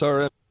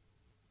Sorry.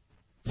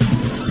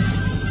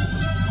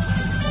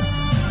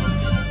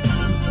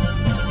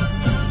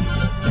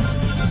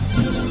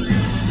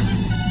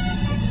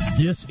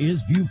 This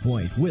is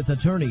Viewpoint with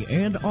attorney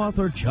and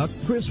author Chuck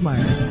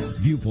Crismier.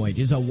 Viewpoint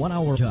is a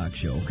one-hour talk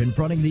show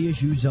confronting the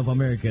issues of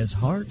America's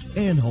heart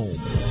and home.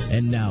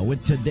 And now,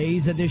 with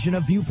today's edition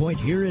of Viewpoint,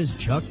 here is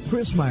Chuck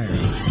Crismier.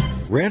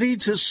 Ready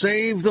to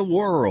save the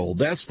world.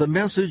 That's the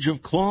message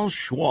of Klaus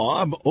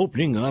Schwab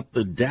opening up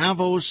the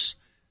Davos,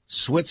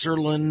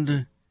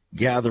 Switzerland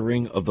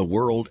gathering of the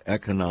World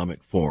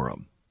Economic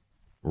Forum.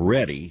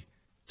 Ready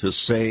to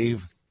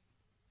save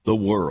the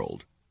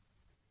world.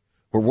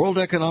 For World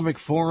Economic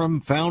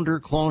Forum founder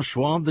Klaus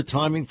Schwab, the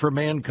timing for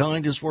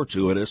mankind is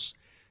fortuitous,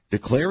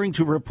 declaring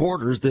to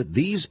reporters that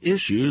these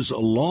issues,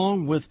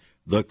 along with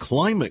the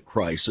climate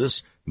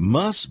crisis,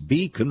 must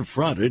be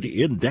confronted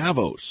in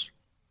Davos.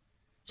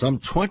 Some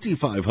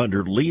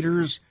 2,500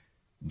 leaders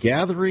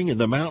gathering in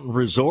the mountain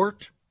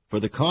resort for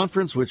the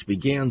conference, which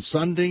began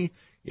Sunday,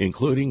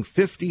 including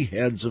 50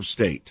 heads of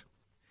state.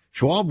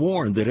 Schwab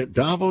warned that at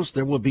Davos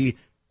there will be,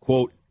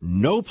 quote,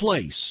 no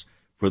place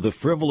for the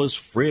frivolous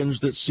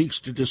fringe that seeks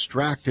to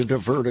distract and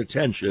divert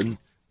attention,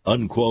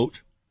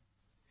 unquote.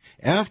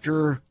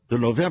 After the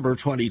November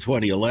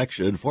 2020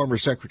 election, former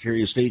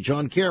Secretary of State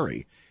John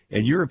Kerry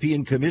and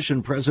European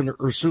Commission President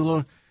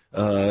Ursula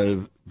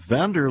von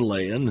der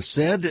Leyen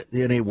said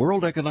in a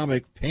World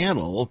Economic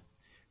panel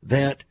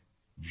that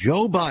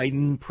Joe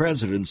Biden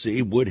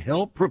presidency would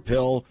help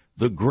propel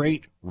the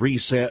Great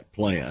Reset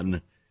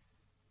Plan.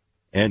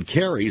 And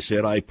Kerry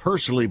said, I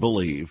personally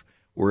believe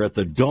we're at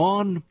the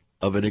dawn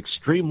of an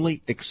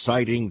extremely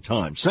exciting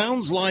time.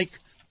 Sounds like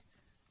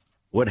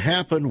what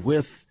happened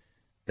with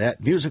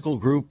that musical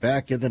group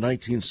back in the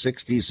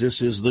 1960s.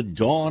 This is the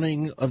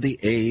dawning of the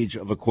age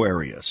of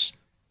Aquarius.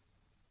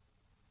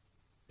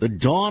 The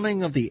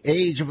dawning of the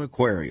age of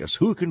Aquarius.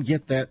 Who can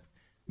get that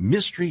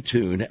mystery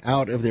tune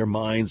out of their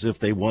minds if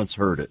they once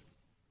heard it?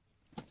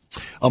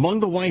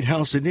 Among the White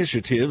House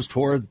initiatives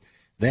toward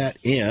that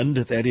end,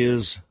 that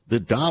is the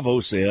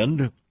Davos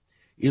end,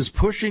 is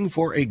pushing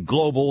for a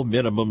global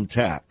minimum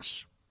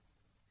tax.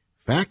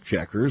 Fact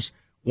checkers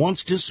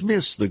once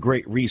dismissed the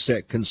Great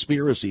Reset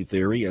conspiracy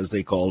theory, as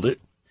they called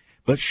it,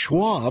 but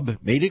Schwab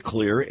made it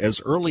clear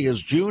as early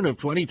as June of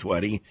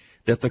 2020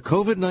 that the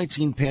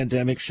COVID-19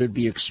 pandemic should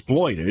be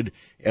exploited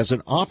as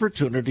an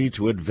opportunity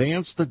to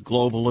advance the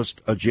globalist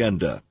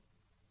agenda.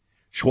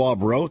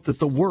 Schwab wrote that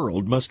the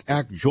world must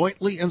act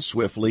jointly and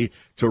swiftly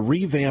to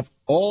revamp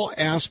all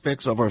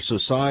aspects of our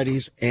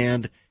societies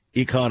and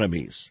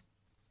economies.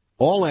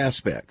 All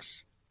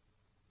aspects.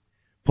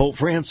 Pope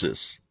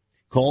Francis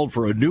called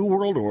for a new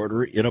world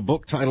order in a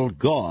book titled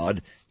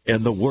God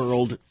and the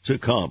World to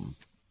Come.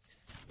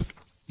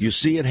 You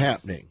see it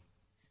happening.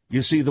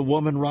 You see the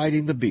woman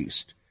riding the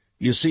beast.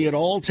 You see it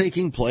all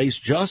taking place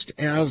just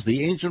as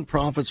the ancient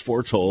prophets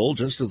foretold,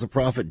 just as the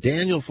prophet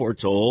Daniel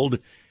foretold,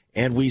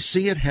 and we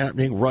see it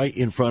happening right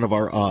in front of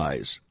our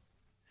eyes.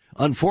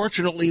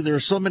 Unfortunately, there are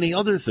so many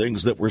other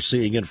things that we're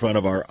seeing in front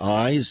of our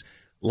eyes,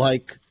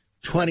 like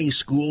 20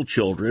 school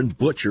children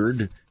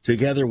butchered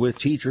together with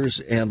teachers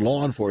and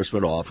law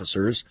enforcement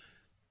officers,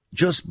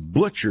 just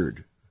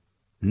butchered,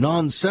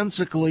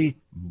 nonsensically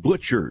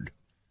butchered.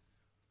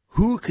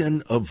 Who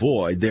can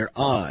avoid their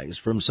eyes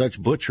from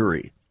such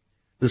butchery?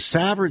 The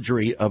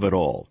savagery of it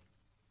all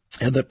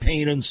and the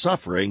pain and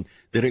suffering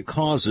that it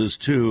causes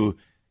to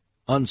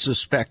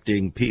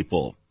unsuspecting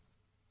people.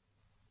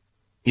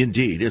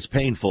 Indeed, it's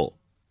painful.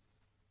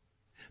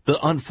 The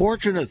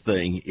unfortunate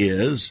thing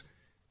is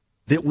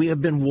that we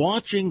have been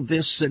watching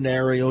this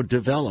scenario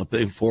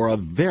developing for a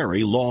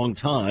very long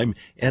time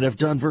and have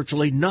done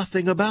virtually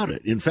nothing about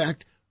it. In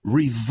fact,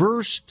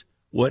 reversed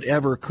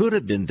whatever could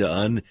have been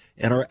done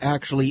and are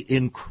actually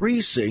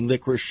increasing the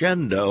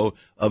crescendo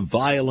of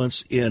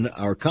violence in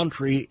our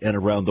country and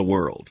around the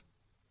world.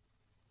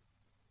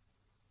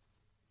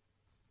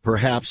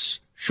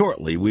 Perhaps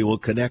shortly we will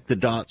connect the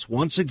dots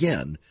once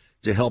again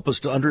to help us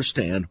to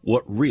understand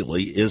what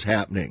really is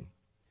happening.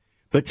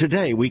 But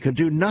today we can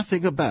do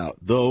nothing about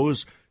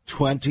those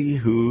 20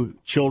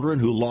 children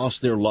who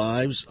lost their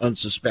lives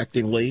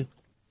unsuspectingly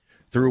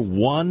through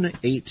one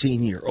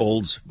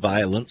 18-year-old's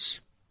violence.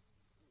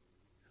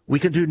 We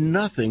can do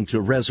nothing to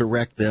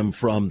resurrect them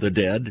from the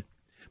dead.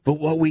 But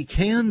what we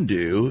can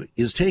do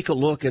is take a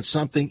look at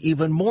something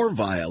even more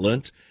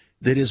violent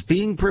that is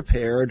being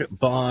prepared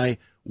by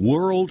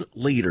world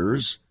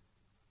leaders,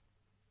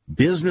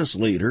 business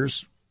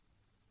leaders,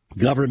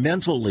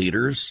 governmental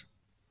leaders,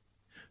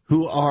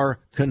 who are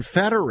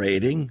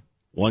confederating,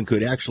 one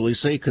could actually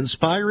say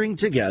conspiring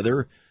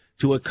together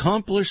to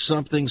accomplish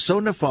something so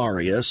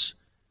nefarious,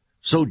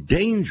 so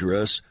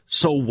dangerous,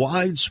 so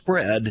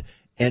widespread,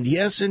 and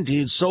yes,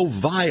 indeed, so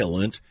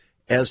violent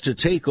as to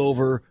take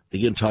over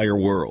the entire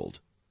world.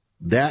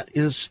 That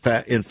is,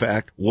 in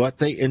fact, what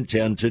they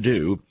intend to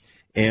do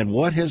and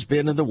what has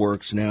been in the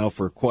works now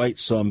for quite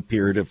some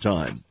period of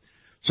time.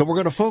 So we're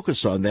going to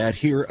focus on that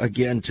here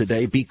again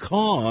today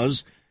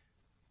because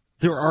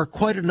there are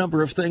quite a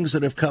number of things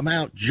that have come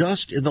out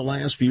just in the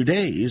last few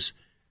days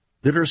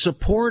that are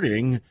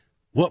supporting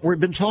what we've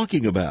been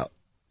talking about.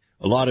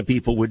 A lot of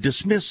people would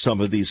dismiss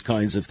some of these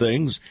kinds of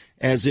things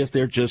as if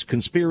they're just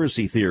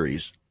conspiracy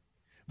theories.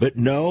 But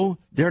no,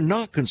 they're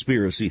not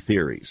conspiracy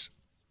theories.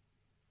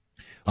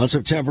 On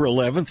September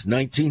 11th,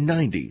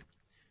 1990,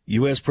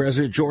 U.S.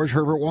 President George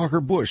Herbert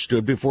Walker Bush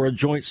stood before a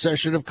joint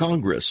session of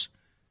Congress.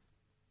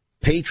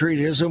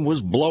 Patriotism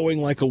was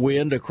blowing like a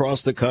wind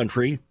across the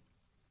country.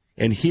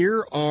 And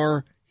here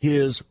are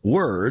his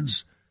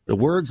words, the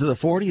words of the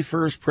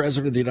 41st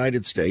President of the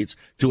United States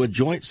to a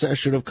joint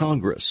session of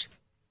Congress.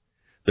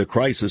 The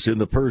crisis in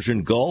the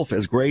Persian Gulf,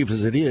 as grave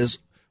as it is,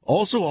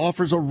 also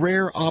offers a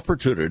rare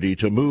opportunity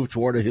to move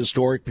toward a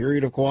historic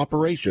period of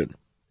cooperation.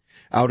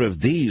 Out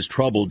of these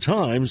troubled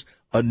times,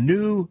 a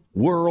new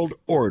world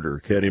order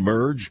can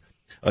emerge,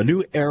 a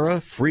new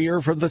era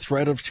freer from the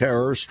threat of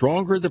terror,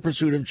 stronger in the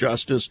pursuit of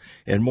justice,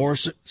 and more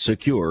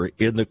secure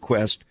in the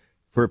quest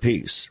for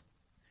peace.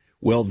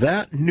 Well,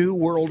 that new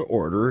world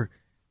order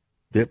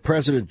that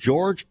President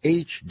George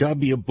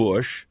H.W.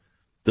 Bush,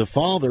 the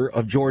father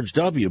of George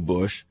W.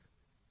 Bush,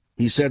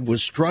 he said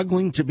was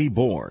struggling to be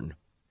born.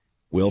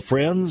 Well,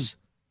 friends,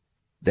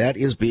 that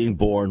is being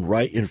born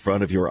right in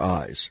front of your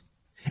eyes.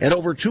 And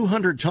over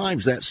 200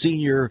 times that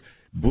senior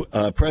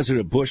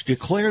President Bush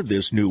declared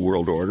this new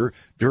world order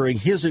during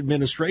his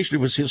administration.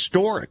 It was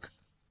historic.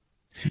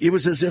 It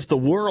was as if the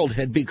world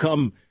had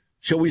become,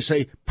 shall we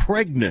say,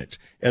 pregnant,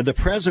 and the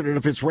president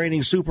of its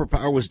reigning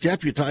superpower was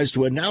deputized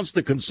to announce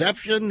the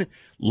conception,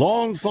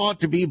 long thought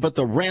to be but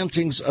the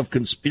rantings of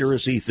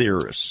conspiracy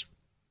theorists.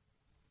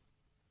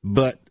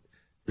 But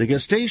the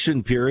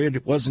gestation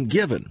period wasn't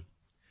given.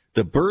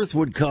 The birth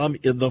would come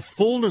in the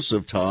fullness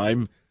of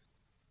time,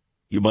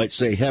 you might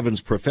say heaven's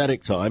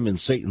prophetic time and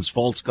Satan's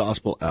false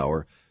gospel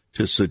hour,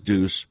 to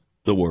seduce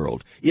the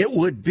world. It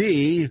would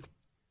be,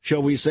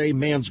 shall we say,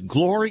 man's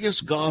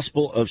glorious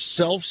gospel of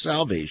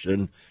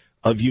self-salvation,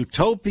 of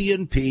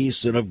utopian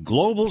peace, and of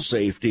global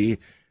safety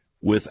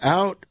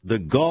without the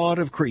God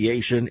of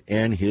creation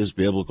and his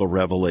biblical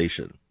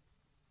revelation.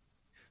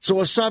 So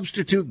a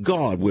substitute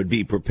God would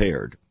be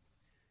prepared,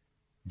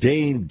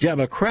 deigned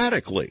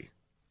democratically,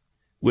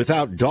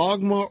 without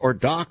dogma or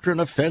doctrine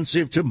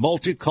offensive to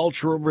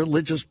multicultural,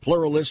 religious,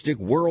 pluralistic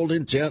world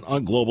intent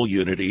on global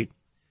unity.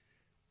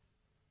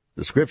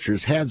 The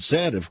scriptures had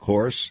said, of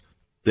course,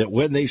 that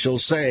when they shall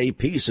say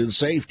peace and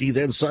safety,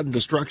 then sudden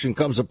destruction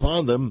comes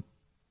upon them,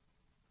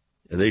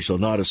 and they shall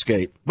not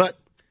escape. But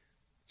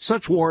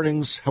such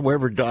warnings,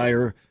 however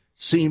dire,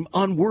 seem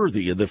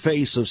unworthy in the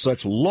face of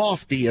such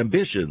lofty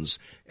ambitions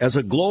as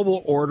a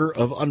global order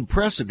of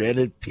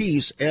unprecedented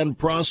peace and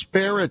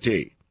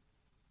prosperity.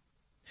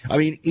 I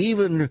mean,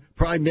 even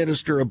Prime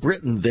Minister of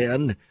Britain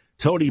then,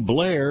 Tony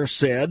Blair,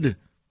 said,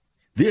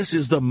 "This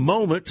is the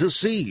moment to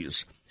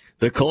seize.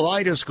 The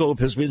kaleidoscope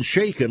has been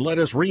shaken. Let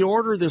us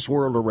reorder this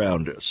world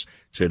around us.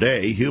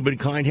 Today,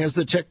 humankind has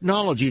the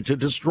technology to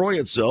destroy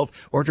itself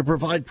or to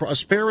provide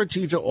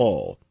prosperity to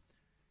all.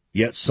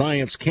 Yet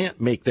science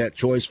can't make that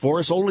choice for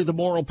us. Only the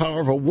moral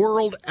power of a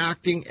world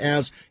acting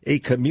as a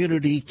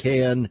community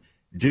can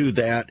do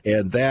that.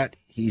 And that,"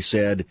 he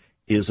said,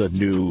 "is a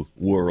new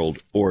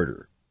world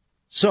order."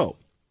 So,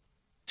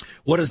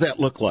 what does that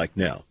look like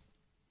now?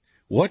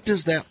 What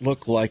does that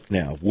look like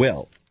now?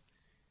 Well,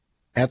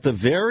 at the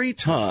very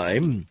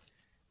time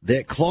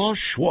that Klaus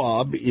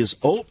Schwab is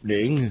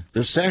opening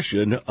the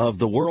session of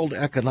the World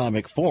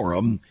Economic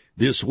Forum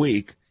this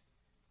week,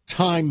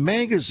 Time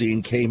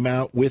magazine came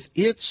out with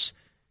its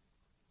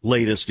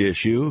latest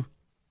issue,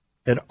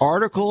 an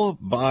article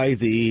by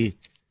the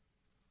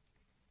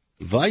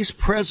vice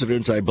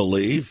president, I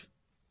believe.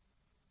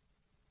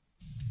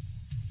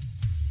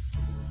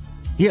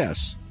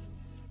 Yes,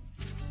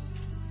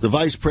 the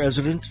vice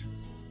president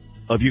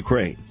of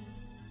Ukraine.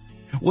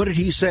 What did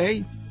he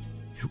say?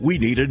 We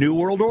need a new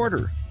world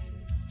order.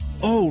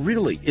 Oh,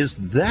 really? Is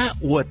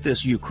that what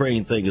this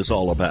Ukraine thing is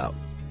all about?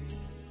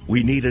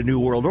 We need a new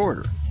world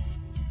order.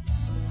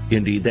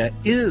 Indeed, that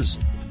is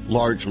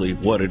largely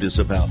what it is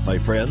about, my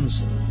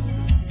friends.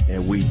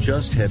 And we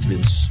just have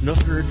been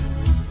snookered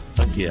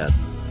again.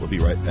 We'll be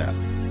right back.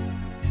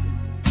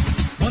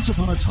 Once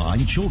upon a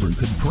time, children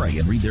could pray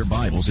and read their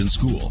Bibles in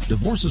school.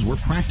 Divorces were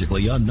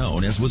practically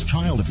unknown, as was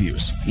child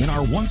abuse. In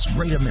our once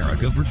great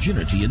America,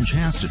 virginity and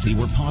chastity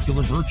were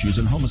popular virtues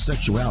and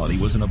homosexuality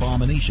was an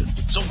abomination.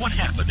 So what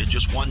happened in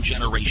just one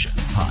generation?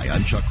 Hi,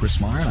 I'm Chuck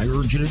Christmeyer, and I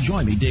urge you to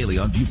join me daily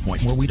on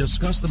Viewpoint, where we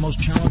discuss the most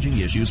challenging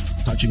issues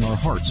touching our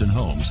hearts and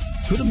homes.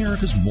 Could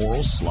America's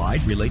moral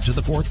slide relate to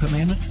the Fourth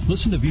Commandment?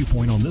 Listen to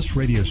Viewpoint on this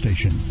radio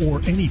station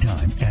or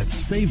anytime at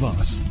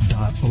saveus.org.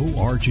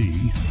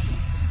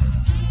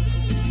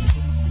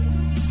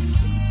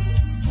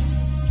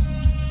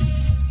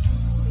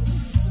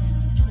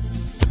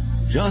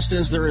 Just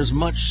as there is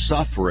much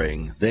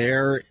suffering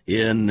there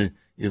in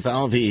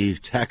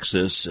Uvalde,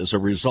 Texas, as a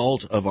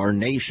result of our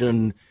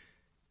nation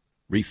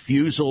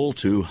refusal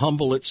to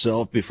humble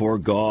itself before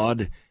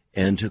God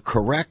and to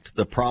correct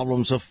the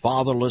problems of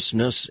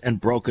fatherlessness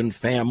and broken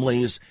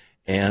families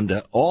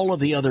and all of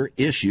the other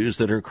issues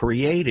that are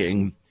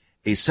creating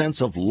a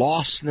sense of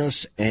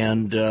lostness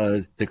and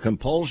the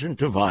compulsion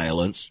to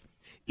violence.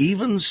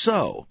 Even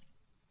so,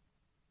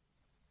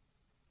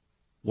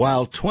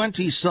 while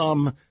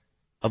 20-some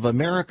of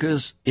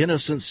America's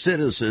innocent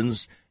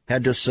citizens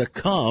had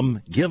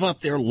to give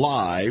up their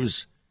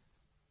lives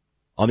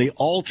on the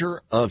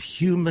altar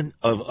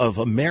of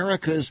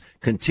America's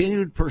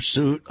continued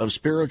pursuit of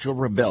spiritual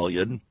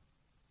rebellion,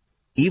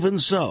 even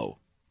so,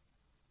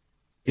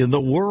 in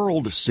the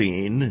world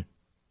scene,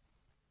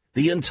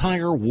 the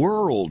entire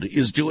world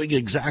is doing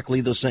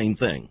exactly the same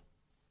thing.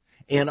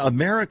 And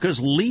America's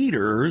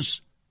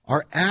leaders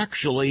are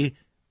actually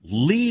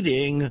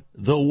leading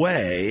the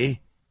way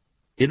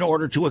in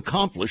order to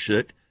accomplish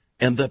it,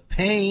 and the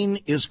pain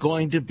is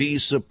going to be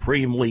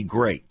supremely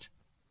great.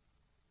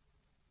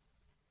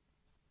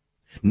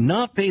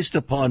 Not based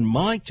upon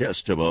my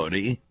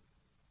testimony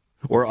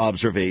or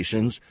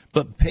observations,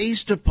 but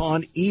based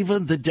upon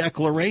even the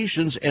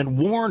declarations and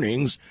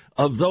warnings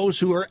of those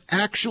who are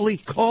actually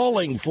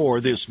calling for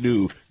this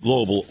new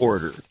global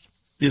order,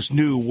 this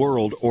new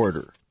world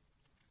order.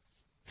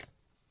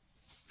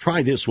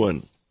 Try this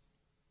one.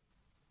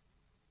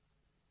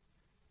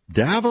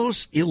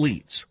 Davos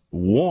elites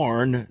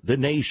warn the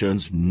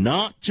nations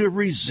not to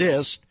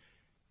resist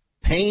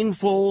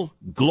painful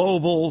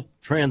global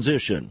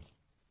transition.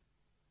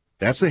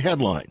 That's the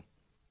headline.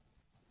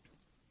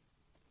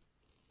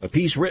 A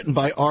piece written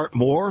by Art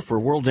Moore for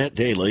WorldNet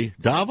Daily.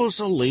 Davos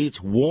elites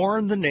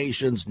warn the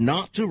nations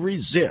not to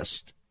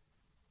resist.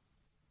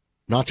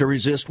 Not to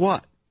resist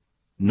what?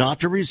 Not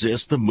to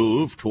resist the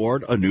move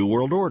toward a new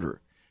world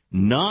order.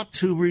 Not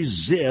to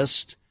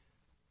resist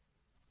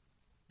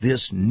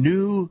this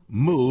new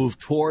move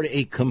toward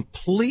a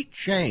complete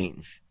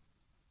change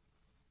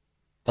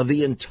of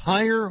the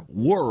entire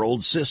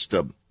world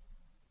system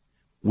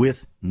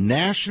with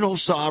national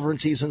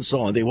sovereignties and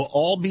so on. They will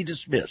all be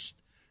dismissed.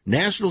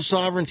 National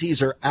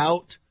sovereignties are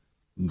out.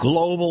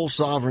 Global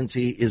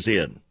sovereignty is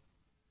in,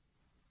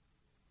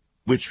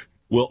 which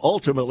will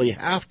ultimately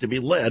have to be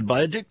led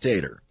by a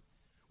dictator.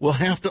 Will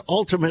have to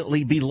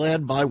ultimately be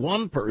led by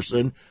one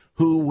person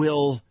who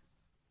will,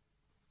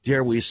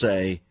 dare we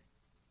say,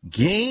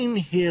 gain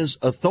his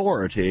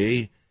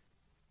authority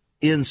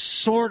in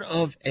sort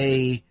of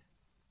a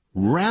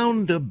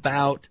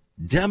roundabout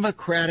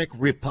democratic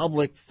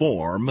republic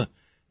form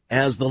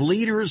as the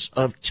leaders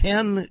of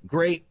 10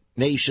 great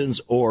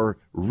nations or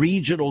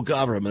regional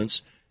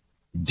governments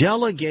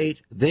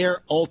delegate their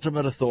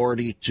ultimate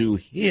authority to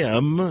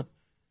him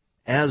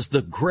as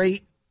the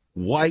great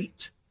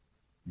white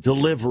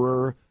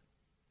deliverer,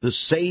 the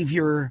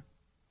savior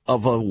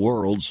of a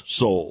world's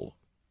soul.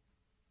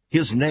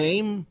 His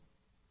name,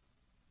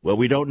 well,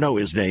 we don't know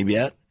his name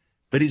yet,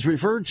 but he's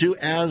referred to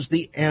as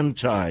the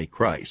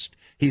Antichrist.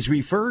 He's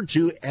referred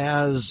to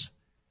as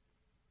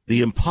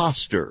the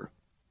imposter,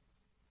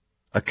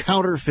 a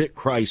counterfeit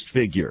Christ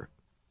figure.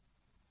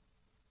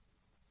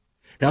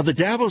 Now, the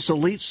Davos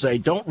elites say,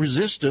 don't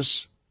resist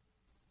us.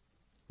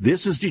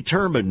 This is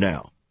determined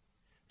now.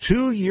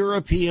 2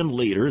 European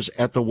leaders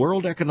at the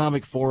World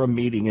Economic Forum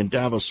meeting in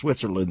Davos,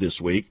 Switzerland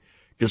this week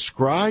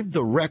described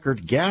the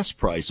record gas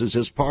prices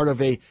as part of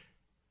a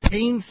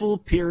painful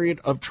period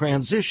of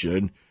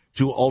transition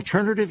to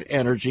alternative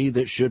energy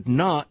that should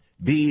not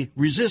be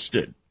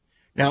resisted.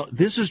 Now,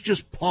 this is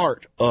just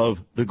part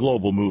of the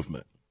global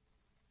movement.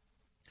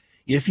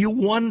 If you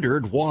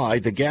wondered why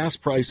the gas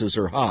prices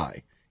are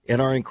high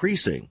and are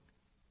increasing,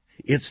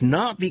 it's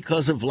not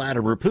because of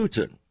Vladimir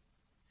Putin.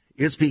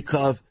 It's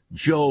because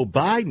Joe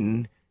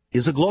Biden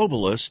is a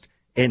globalist,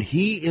 and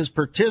he is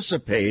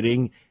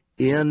participating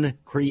in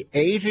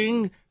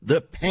creating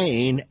the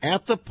pain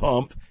at the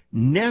pump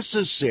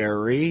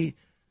necessary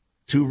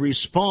to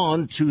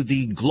respond to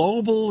the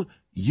global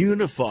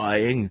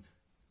unifying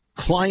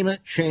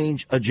climate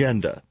change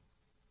agenda.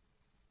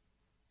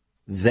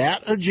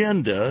 That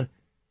agenda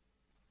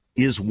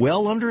is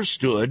well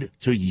understood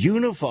to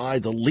unify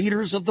the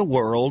leaders of the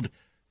world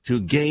to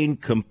gain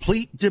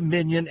complete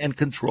dominion and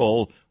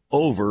control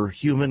over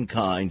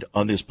humankind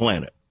on this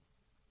planet.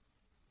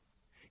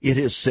 It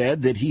is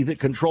said that he that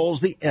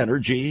controls the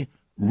energy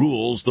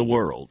rules the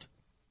world.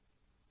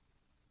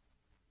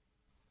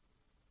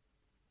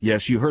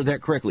 Yes, you heard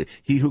that correctly.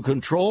 He who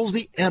controls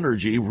the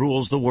energy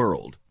rules the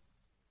world.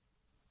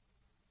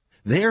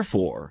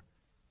 Therefore,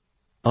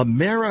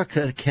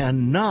 America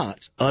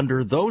cannot,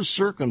 under those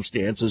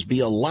circumstances, be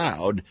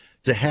allowed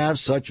to have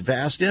such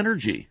vast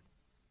energy,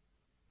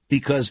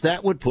 because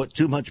that would put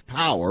too much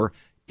power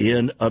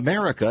in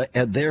America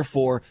and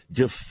therefore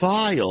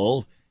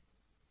defile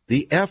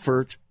the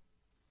effort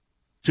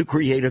to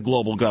create a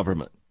global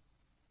government.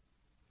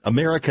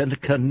 America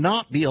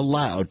cannot be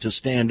allowed to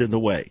stand in the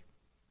way.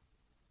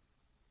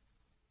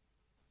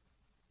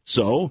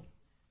 So,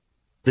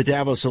 the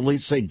Davos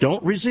elites say,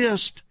 don't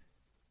resist.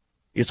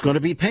 It's going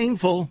to be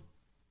painful.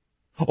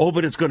 Oh,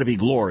 but it's going to be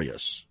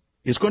glorious.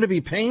 It's going to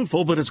be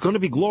painful, but it's going to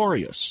be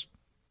glorious.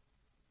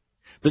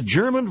 The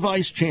German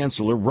Vice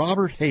Chancellor,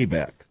 Robert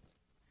Habeck,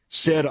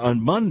 said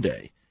on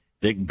Monday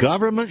that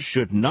governments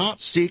should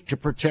not seek to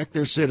protect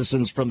their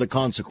citizens from the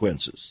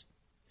consequences.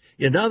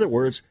 In other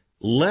words,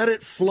 let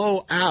it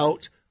flow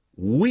out.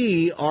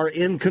 We are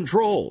in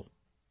control.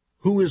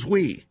 Who is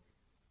we?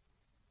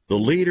 The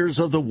leaders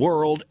of the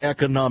World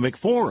Economic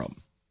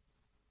Forum.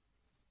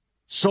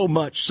 So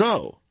much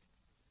so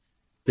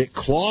that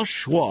Klaus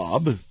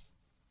Schwab,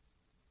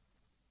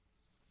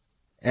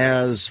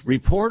 as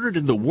reported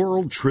in the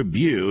World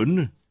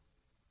Tribune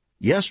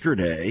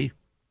yesterday,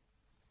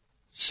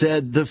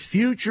 said the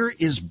future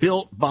is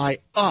built by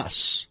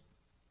us.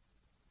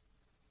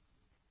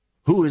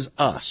 Who is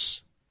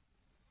us?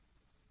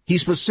 He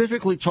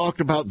specifically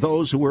talked about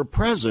those who were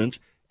present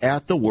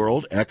at the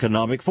World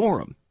Economic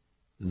Forum.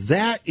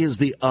 That is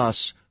the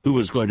us who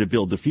is going to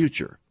build the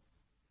future,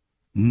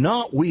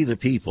 not we the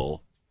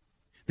people.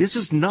 This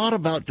is not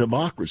about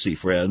democracy,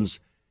 friends.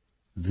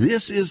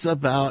 This is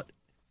about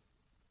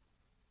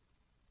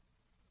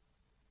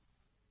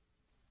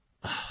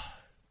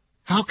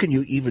how can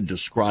you even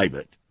describe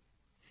it?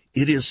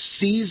 It is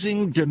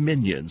seizing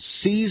dominion,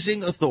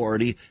 seizing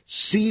authority,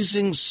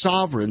 seizing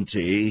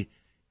sovereignty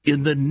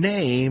in the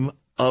name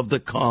of the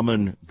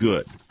common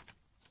good.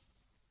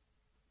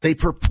 They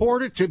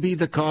purport it to be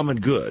the common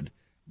good,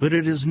 but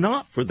it is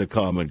not for the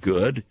common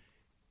good.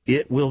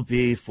 It will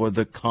be for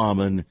the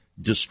common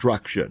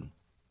destruction,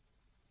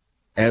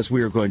 as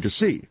we are going to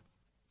see.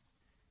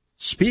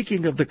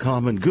 Speaking of the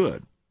common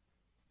good,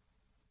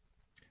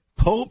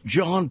 Pope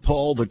John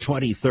Paul the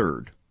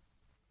 23rd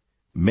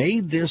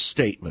made this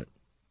statement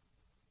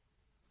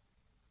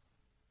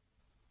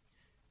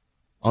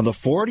on the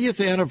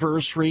 40th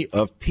anniversary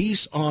of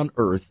Peace on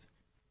Earth.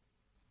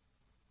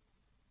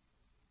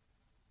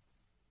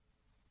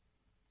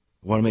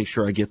 I want to make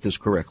sure I get this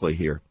correctly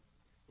here.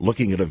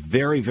 Looking at a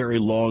very, very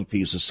long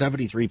piece, a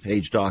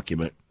 73-page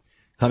document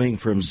coming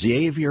from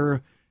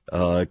Xavier.edu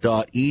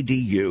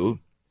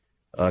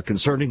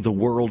concerning the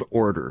world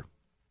order.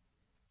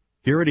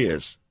 Here it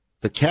is.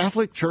 The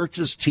Catholic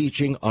Church's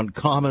teaching on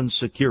common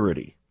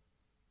security.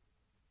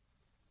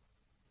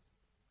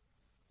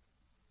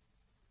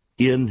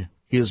 In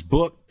his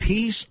book,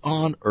 Peace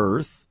on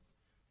Earth,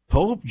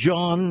 Pope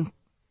John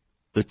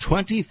the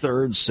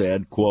 23rd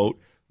said, quote,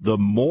 the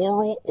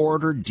moral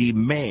order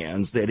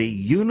demands that a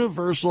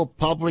universal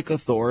public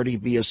authority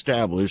be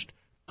established,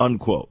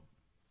 unquote.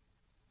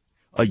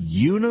 A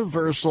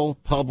universal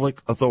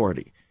public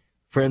authority.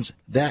 Friends,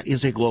 that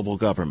is a global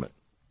government.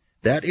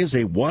 That is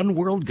a one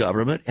world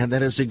government, and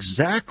that is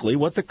exactly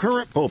what the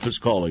current Pope is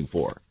calling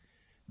for.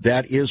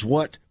 That is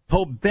what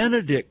Pope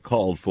Benedict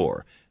called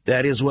for.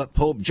 That is what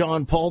Pope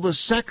John Paul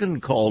II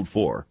called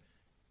for.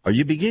 Are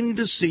you beginning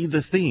to see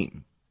the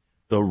theme?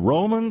 The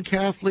Roman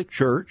Catholic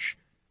Church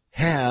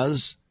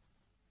has,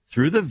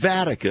 through the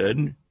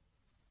Vatican,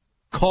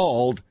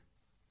 called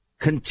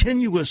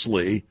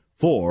continuously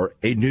for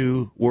a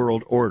new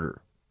world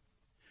order.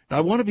 Now,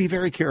 I want to be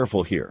very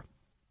careful here.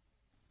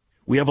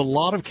 We have a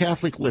lot of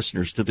Catholic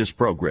listeners to this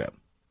program.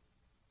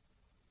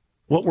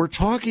 What we're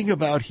talking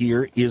about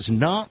here is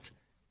not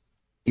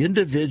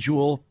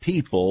individual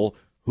people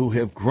who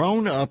have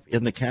grown up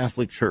in the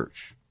Catholic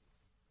Church.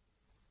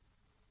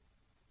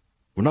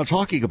 We're not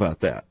talking about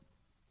that.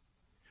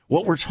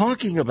 What we're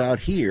talking about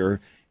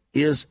here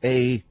is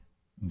a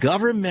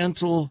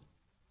governmental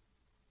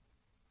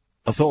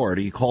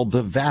authority called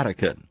the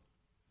Vatican.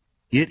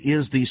 It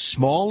is the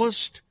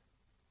smallest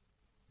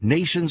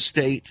nation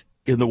state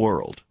in the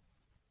world,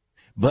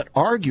 but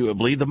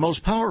arguably the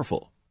most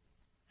powerful,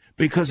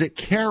 because it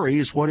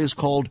carries what is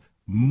called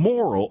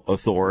moral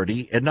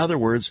authority. In other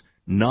words,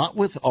 not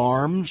with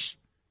arms,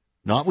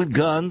 not with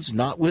guns,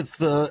 not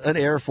with an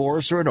air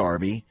force or an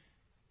army,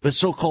 but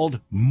so-called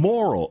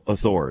moral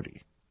authority.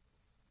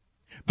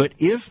 But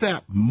if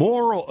that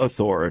moral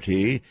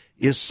authority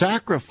is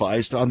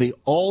sacrificed on the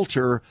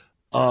altar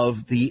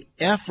of the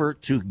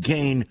effort to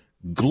gain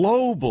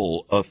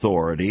global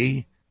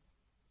authority,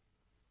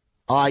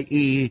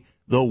 i.e.,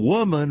 the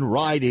woman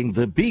riding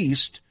the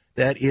beast,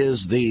 that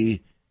is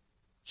the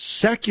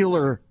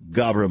secular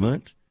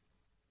government,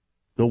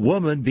 the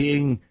woman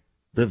being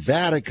the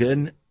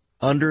Vatican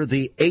under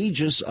the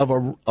aegis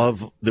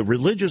of the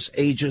religious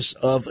aegis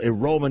of a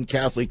Roman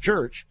Catholic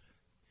Church.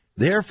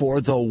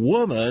 Therefore, the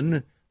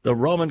woman, the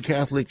Roman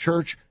Catholic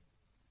Church,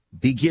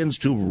 begins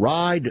to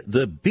ride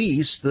the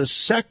beast, the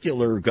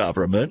secular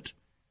government,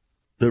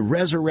 the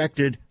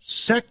resurrected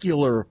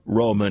secular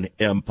Roman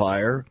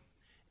Empire,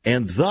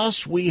 and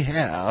thus we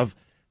have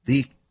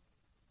the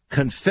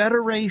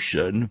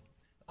confederation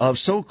of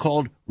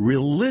so-called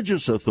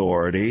religious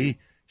authority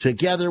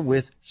together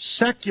with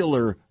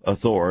secular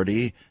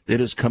authority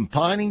that is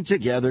combining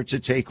together to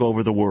take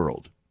over the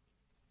world.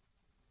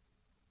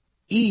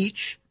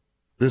 Each,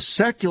 the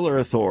secular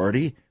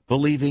authority,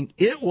 believing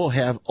it will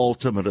have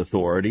ultimate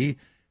authority,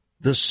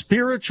 the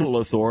spiritual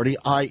authority,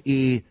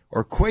 i.e.,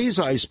 or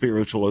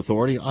quasi-spiritual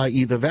authority,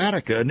 i.e., the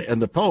Vatican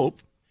and the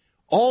Pope,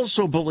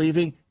 also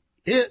believing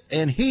it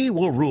and he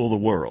will rule the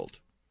world.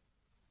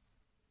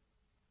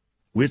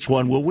 Which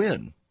one will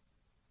win?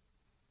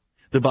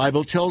 The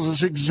Bible tells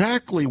us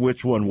exactly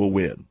which one will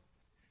win.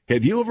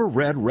 Have you ever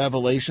read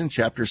Revelation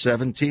chapter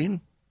 17?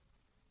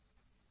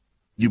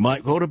 You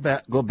might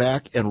go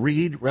back and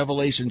read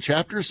Revelation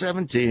chapter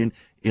 17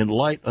 in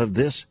light of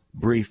this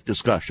brief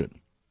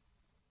discussion.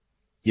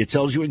 It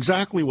tells you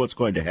exactly what's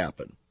going to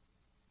happen.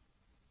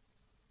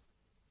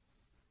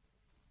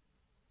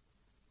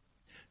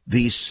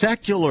 The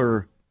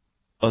secular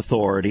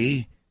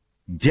authority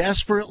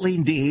desperately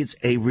needs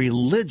a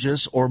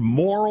religious or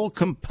moral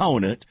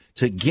component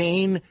to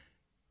gain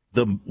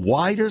the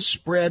widest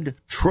spread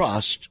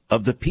trust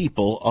of the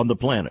people on the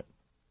planet.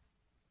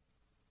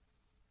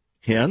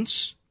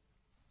 Hence,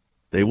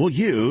 they will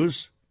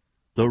use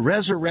the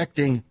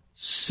resurrecting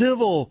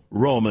civil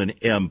Roman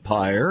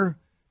Empire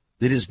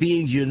that is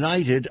being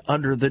united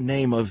under the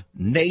name of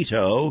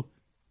NATO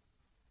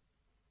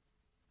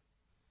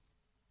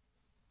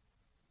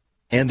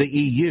and the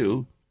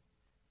EU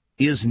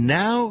is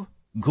now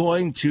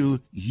going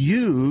to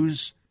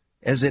use,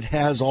 as it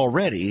has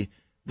already,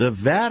 the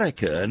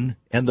Vatican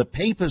and the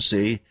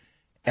papacy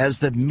as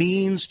the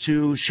means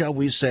to, shall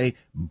we say,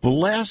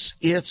 bless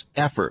its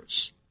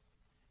efforts.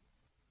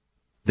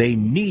 They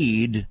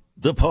need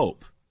the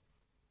Pope.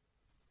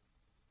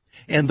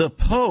 And the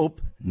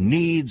Pope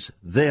needs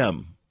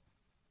them.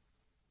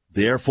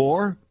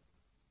 Therefore,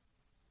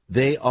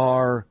 they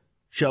are,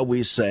 shall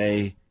we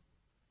say,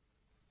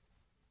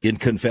 in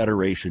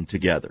confederation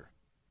together.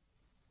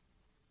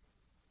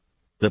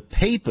 The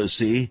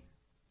papacy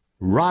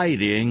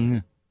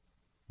riding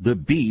the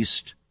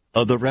beast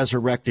of the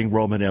resurrecting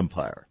Roman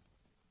Empire.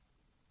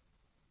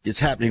 It's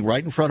happening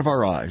right in front of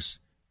our eyes,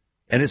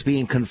 and it's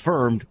being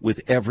confirmed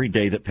with every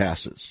day that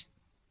passes.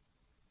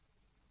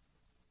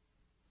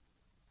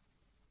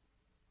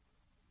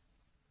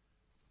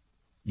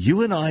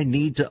 You and I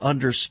need to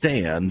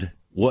understand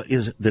what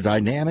is the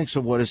dynamics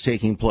of what is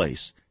taking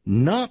place,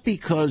 not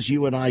because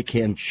you and I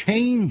can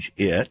change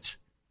it,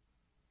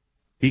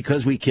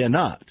 because we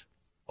cannot.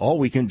 All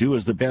we can do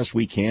is the best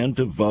we can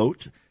to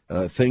vote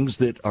things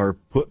that are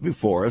put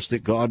before us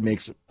that God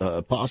makes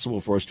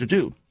possible for us to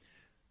do.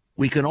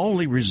 We can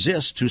only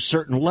resist to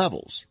certain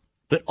levels.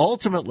 But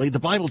ultimately, the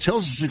Bible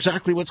tells us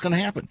exactly what's going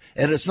to happen.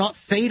 And it's not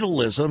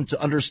fatalism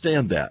to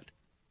understand that.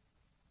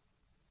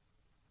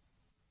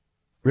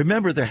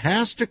 Remember, there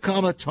has to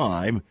come a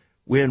time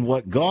when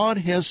what God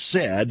has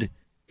said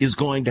is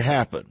going to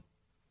happen.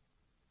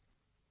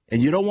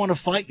 And you don't want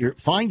to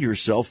find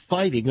yourself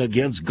fighting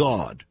against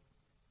God.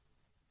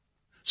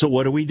 So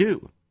what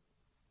do?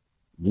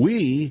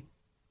 We,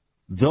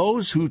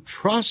 those who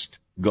trust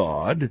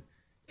God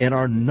and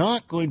are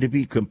not going to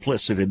be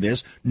complicit in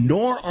this,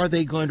 nor are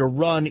they going to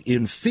run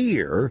in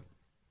fear,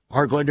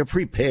 are going to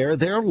prepare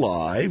their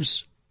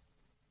lives,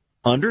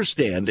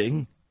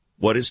 understanding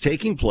what is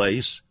taking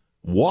place,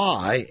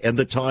 why, and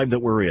the time that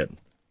we're in.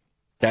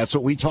 That's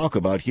what we talk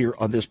about here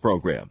on this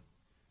program,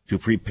 to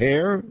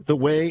prepare the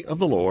way of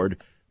the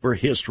Lord for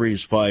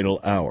history's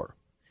final hour.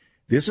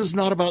 This is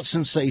not about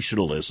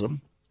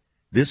sensationalism.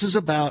 This is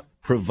about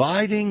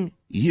providing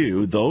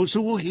you, those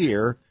who will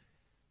hear,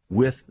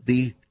 with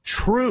the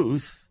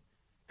truth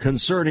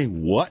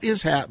concerning what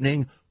is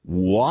happening,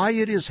 why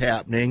it is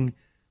happening,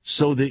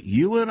 so that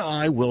you and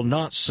I will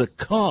not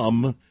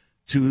succumb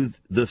to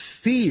the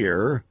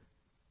fear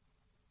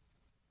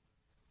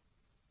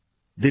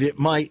that it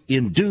might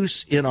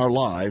induce in our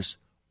lives,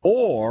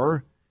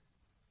 or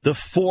the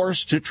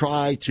force to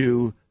try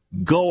to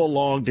go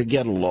along to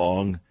get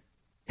along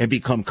and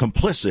become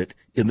complicit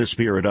in the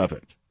spirit of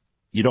it.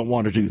 You don't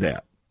want to do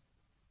that.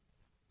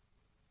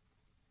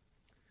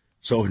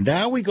 So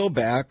now we go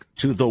back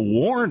to the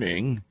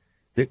warning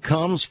that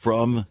comes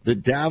from the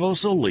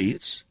Davos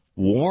elites,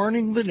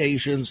 warning the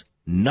nations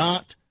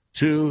not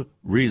to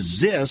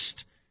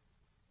resist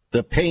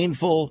the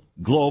painful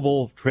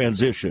global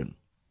transition.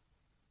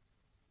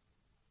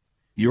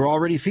 You're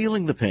already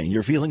feeling the pain.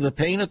 You're feeling the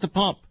pain at the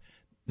pump.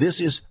 This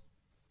is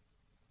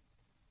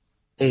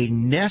a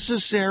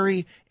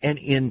necessary and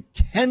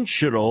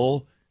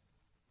intentional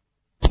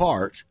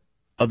part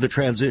of the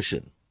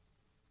transition.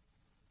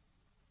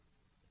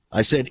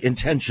 I said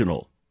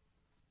intentional.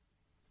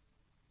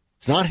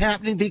 It's not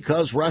happening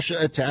because Russia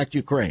attacked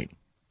Ukraine.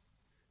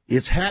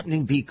 It's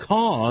happening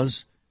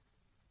because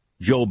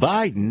Joe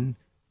Biden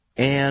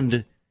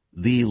and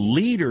the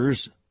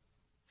leaders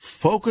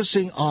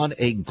focusing on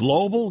a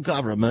global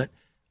government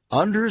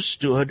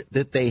understood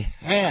that they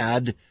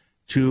had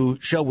to,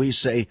 shall we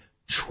say,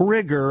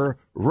 trigger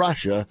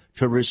Russia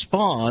to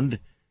respond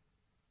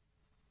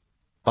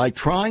by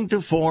trying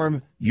to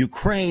form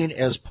Ukraine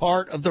as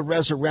part of the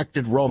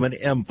resurrected Roman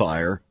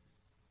Empire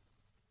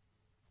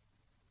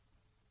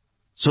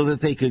so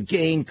that they could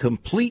gain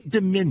complete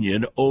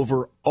dominion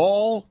over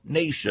all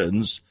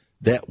nations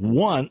that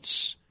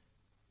once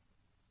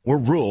were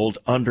ruled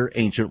under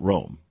ancient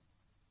Rome.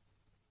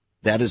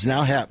 That is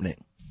now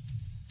happening.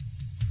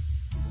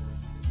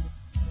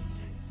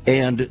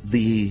 And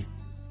the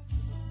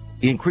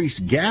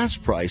increased gas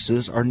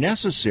prices are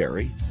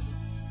necessary.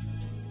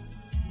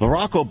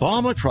 Barack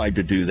Obama tried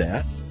to do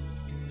that.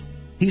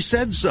 He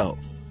said so.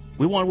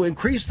 We want to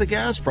increase the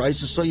gas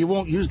prices so you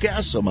won't use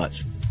gas so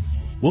much.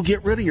 We'll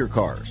get rid of your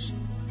cars.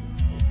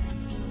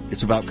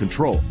 It's about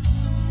control.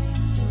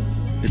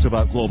 It's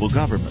about global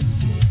government.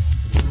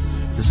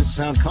 Does it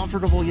sound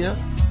comfortable yet?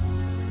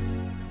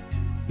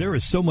 There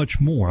is so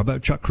much more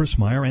about Chuck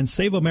Crismier and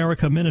Save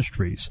America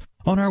Ministries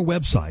on our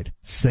website,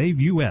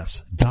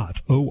 saveus.org.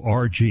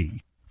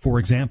 For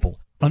example,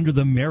 under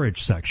the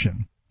marriage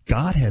section,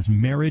 God has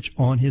marriage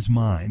on his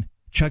mind.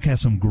 Chuck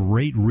has some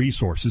great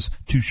resources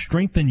to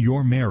strengthen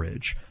your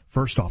marriage.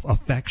 First off, a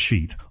fact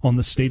sheet on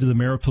the state of the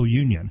marital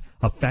union,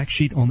 a fact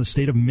sheet on the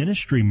state of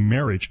ministry,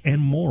 marriage,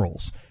 and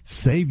morals.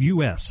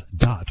 SaveUS.org.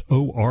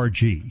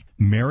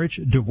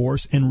 Marriage,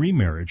 divorce, and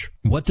remarriage.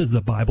 What does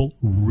the Bible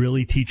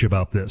really teach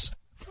about this?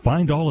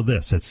 Find all of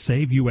this at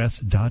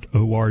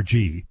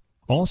SaveUS.org.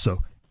 Also,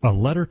 a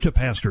letter to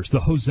pastors,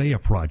 the Hosea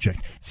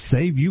Project,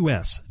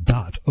 SaveUS.org,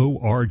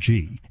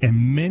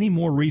 and many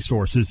more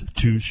resources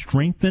to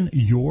strengthen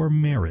your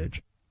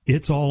marriage.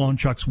 It's all on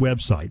Chuck's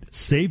website,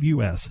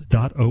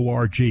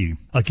 SaveUS.org.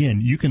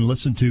 Again, you can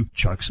listen to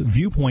Chuck's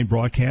Viewpoint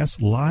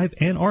broadcasts live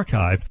and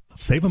archived.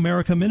 Save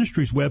America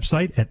Ministries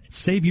website at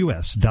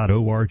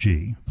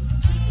SaveUS.org.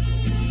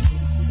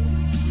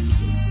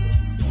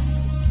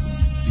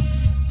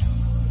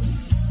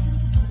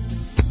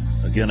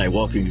 Again, I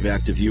welcome you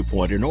back to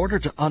Viewpoint. In order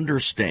to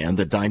understand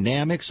the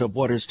dynamics of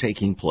what is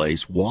taking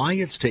place, why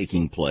it's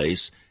taking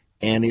place,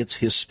 and its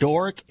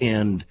historic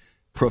and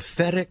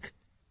prophetic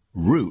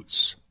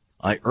roots,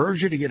 I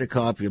urge you to get a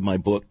copy of my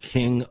book,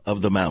 King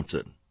of the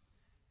Mountain,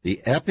 The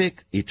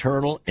Epic,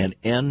 Eternal, and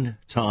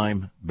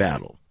End-Time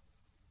Battle.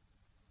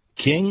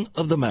 King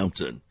of the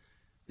Mountain,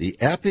 The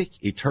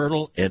Epic,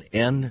 Eternal, and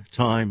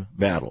End-Time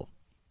Battle.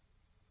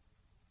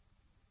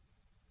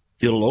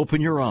 It'll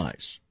open your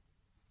eyes.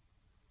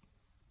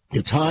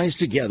 It ties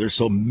together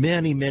so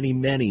many, many,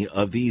 many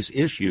of these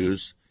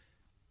issues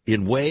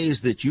in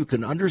ways that you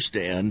can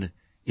understand.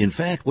 In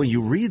fact, when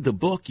you read the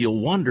book,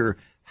 you'll wonder,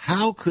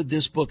 how could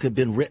this book have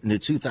been written in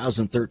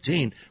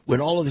 2013 when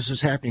all of this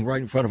is happening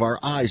right in front of our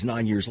eyes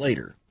 9 years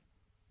later?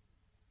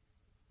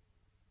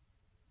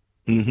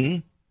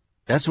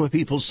 That's what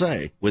people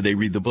say when they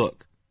read the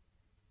book.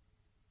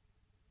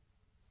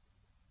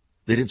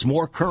 That it's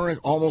more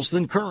current almost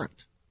than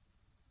current.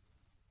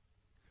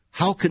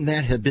 How could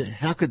that have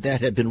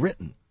been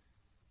written?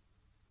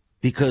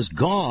 Because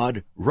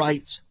God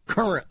writes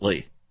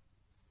currently.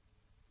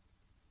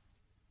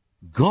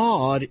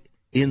 God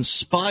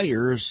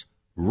inspires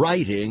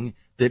writing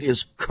that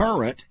is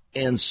current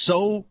and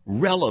so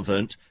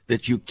relevant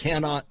that you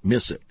cannot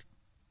miss it.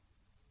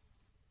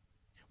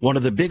 One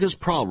of the biggest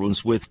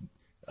problems with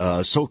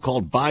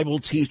so-called Bible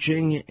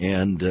teaching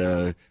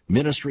and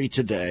ministry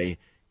today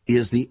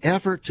is the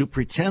effort to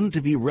pretend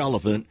to be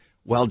relevant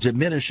while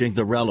diminishing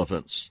the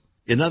relevance.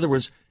 In other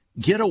words,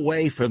 get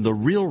away from the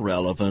real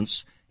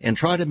relevance and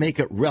try to make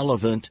it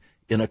relevant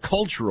in a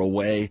cultural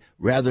way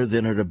rather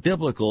than in a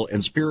biblical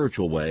and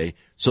spiritual way,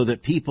 so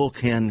that people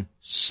can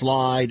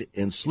slide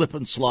and slip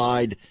and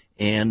slide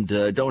and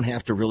don't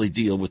have to really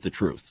deal with the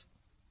truth.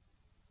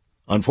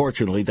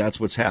 Unfortunately,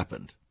 that's what's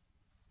happened.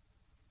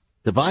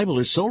 The Bible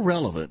is so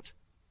relevant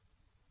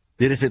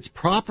that if it's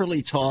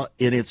properly taught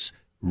in its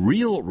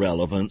real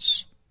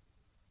relevance,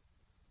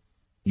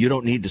 you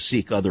don't need to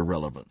seek other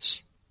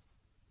relevance.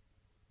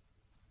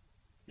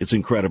 It's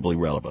incredibly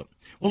relevant.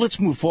 Well, let's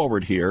move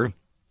forward here.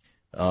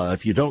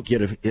 If you don't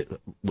get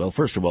well,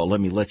 first of all, let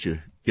me let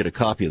you get a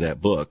copy of that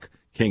book,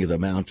 King of the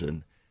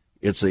Mountain.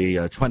 It's a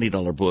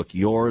 $20 book,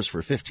 yours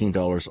for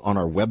 $15 on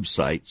our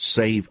website,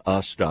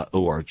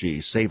 saveus.org,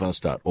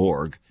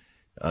 saveus.org.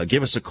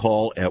 Give us a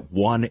call at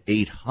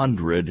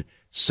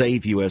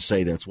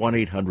 1-800-SAVE-USA. That's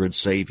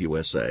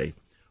 1-800-SAVE-USA.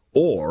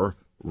 Or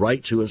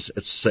write to us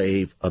at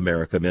Save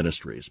America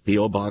Ministries,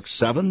 P.O. Box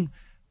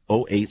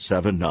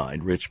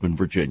 70879, Richmond,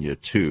 Virginia,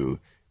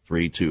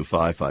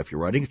 23255. If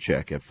you're writing a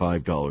check at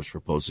 $5 for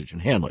postage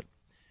and handling.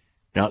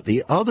 Now,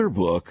 the other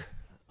book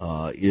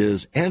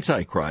is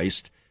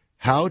Antichrist,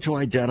 How to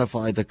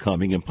Identify the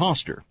Coming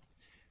Imposter.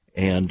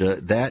 And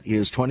that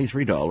is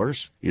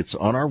 $23. It's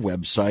on our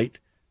website,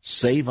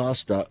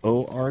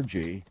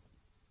 saveus.org.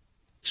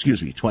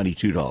 Excuse me,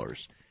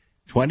 $22.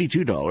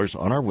 $22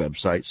 on our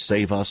website,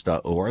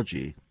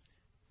 saveus.org.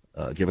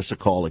 Give us a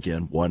call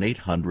again,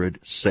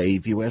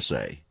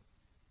 1-800-SAVE-USA.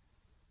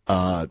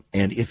 And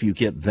if you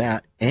get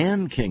that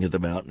and King of the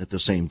Mountain at the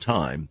same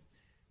time,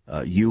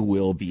 you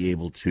will be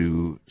able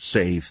to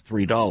save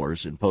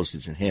 $3 in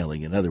postage and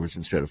handling. In other words,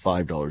 instead of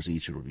 $5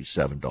 each, it will be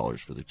 $7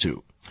 for the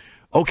two.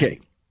 Okay,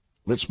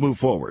 let's move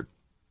forward.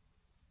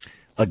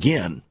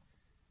 Again,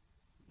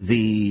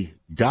 the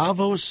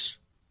Davos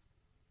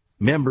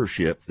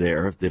membership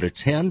there that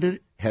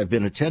have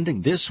been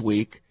attending this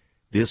week,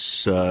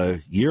 this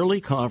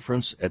yearly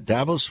conference at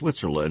Davos,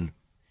 Switzerland,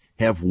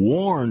 have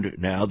warned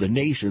now the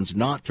nations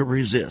not to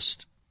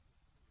resist.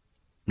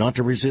 Not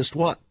to resist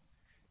what?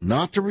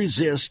 Not to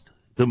resist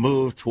the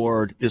move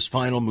toward, this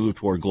final move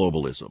toward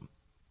globalism.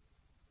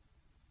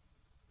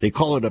 They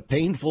call it a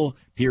painful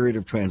period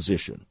of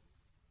transition.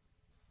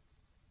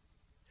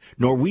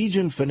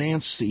 Norwegian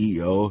finance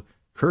CEO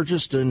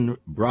Kjerstin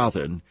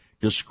Brathen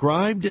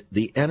described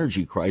the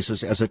energy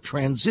crisis as a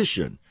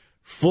transition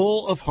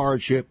full of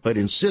hardship, but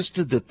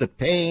insisted that the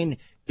pain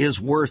is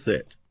worth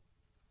it.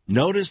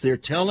 Notice they're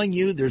telling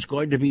you there's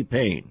going to be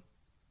pain.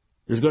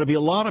 There's going to be a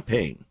lot of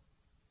pain.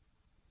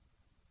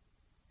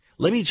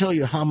 Let me tell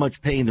you how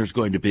much pain there's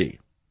going to be.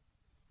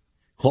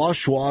 Klaus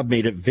Schwab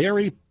made it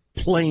very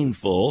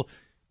plainful.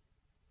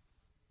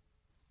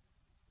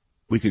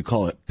 We could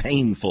call it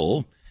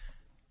painful,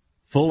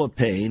 full of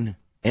pain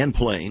and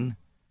plain,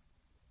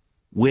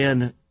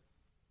 when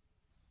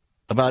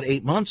about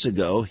 8 months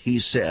ago he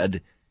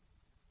said,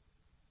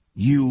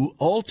 you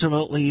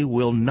ultimately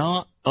will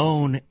not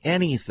own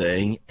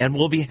anything and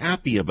will be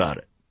happy about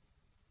it.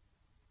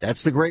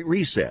 That's the Great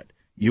Reset.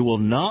 You will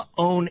not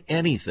own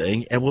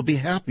anything and will be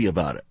happy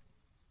about it.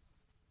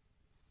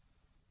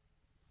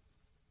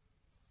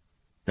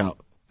 Now,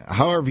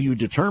 however you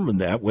determine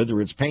that,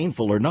 whether it's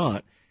painful or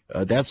not,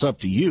 that's up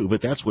to you,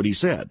 but that's what he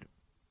said.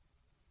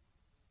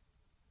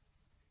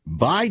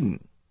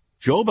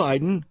 Joe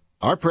Biden,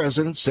 our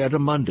president, said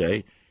on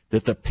Monday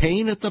that the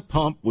pain at the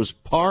pump was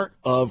part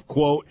of,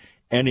 quote,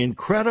 an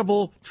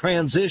incredible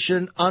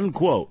transition,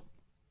 unquote.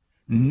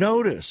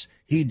 Notice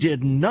he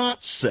did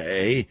not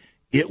say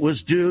it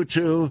was due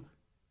to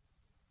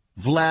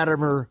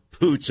Vladimir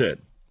Putin.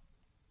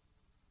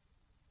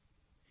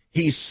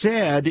 He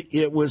said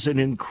it was an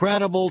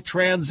incredible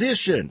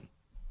transition.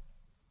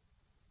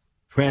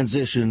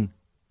 Transition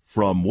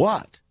from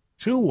what?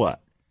 To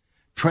what?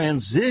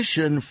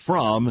 Transition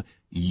from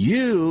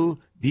you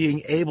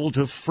being able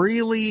to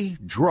freely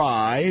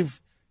drive,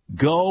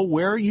 go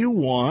where you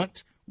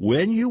want,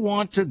 when you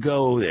want to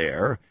go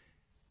there,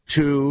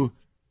 to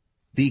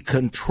the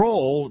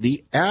control,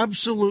 the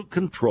absolute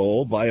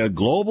control by a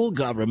global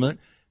government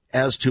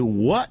as to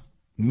what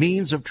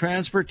means of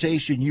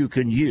transportation you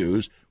can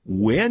use,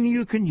 when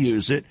you can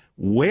use it,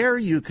 where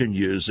you can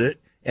use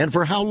it, and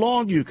for how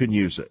long you can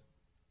use it.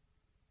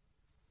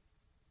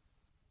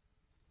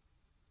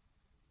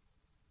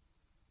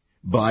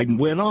 Biden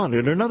went on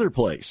in another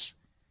place.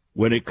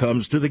 When it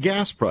comes to the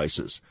gas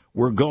prices,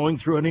 we're going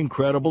through an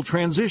incredible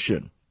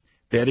transition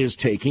that is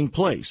taking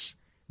place.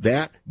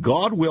 That,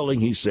 God willing,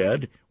 he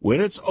said,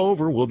 when it's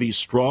over, we'll be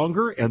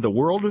stronger and the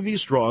world will be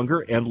stronger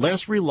and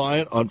less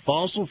reliant on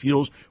fossil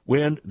fuels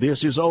when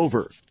this is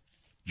over.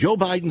 Joe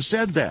Biden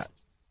said that.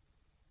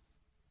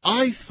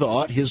 I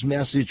thought his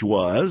message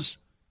was,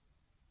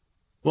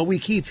 what we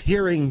keep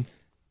hearing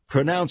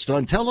pronounced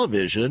on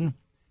television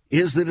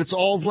is that it's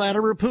all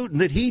Vladimir Putin,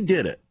 that he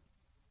did it.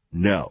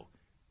 No.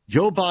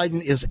 Joe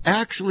Biden is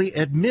actually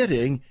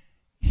admitting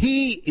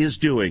he is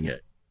doing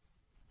it.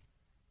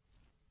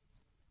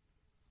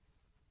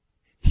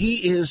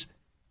 He is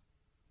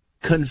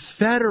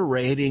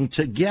confederating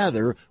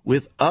together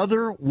with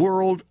other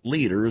world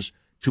leaders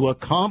to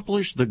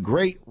accomplish the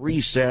Great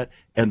Reset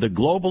and the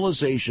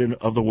globalization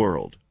of the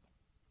world.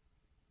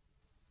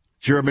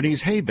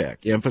 Germany's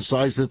Habeck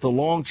emphasized that the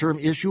long-term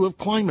issue of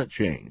climate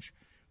change,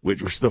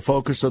 which was the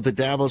focus of the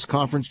Davos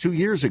conference 2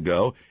 years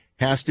ago,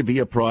 has to be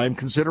a prime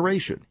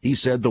consideration. He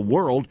said the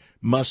world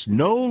must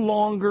no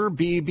longer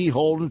be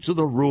beholden to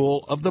the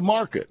rule of the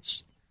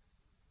markets.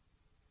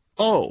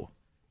 Oh,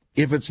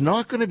 if it's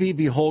not going to be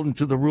beholden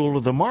to the rule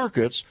of the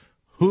markets,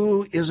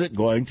 who is it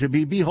going to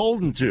be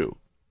beholden to?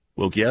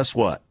 Well, guess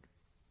what?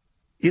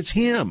 It's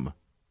him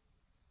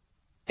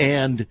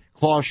and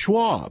Klaus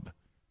Schwab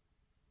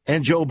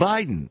and Joe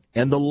Biden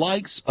and the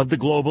likes of the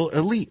global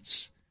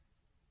elites,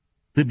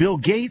 the Bill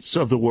Gates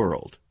of the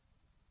world.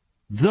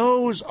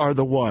 Those are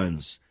the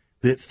ones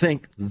that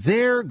think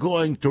they're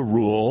going to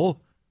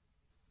rule,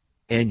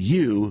 and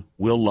you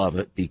will love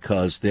it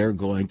because they're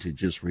going to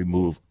just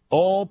remove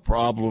all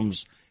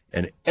problems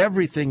and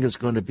everything is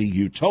going to be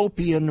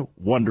utopian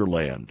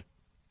wonderland.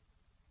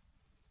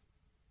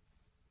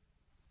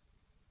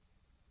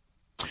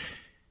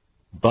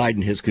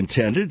 Biden has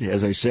contended,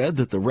 as I said,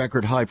 that the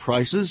record high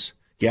prices,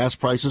 gas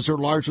prices, are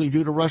largely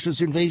due to Russia's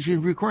invasion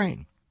of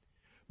Ukraine.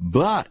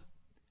 But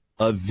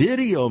a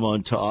video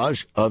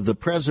montage of the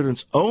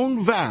president's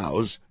own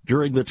vows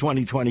during the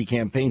 2020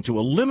 campaign to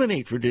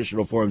eliminate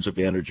traditional forms of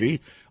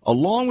energy,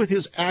 along with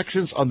his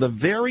actions on the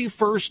very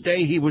first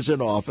day he was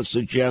in office,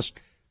 suggests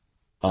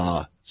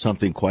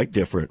something quite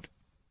different.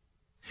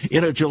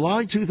 In a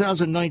July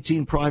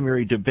 2019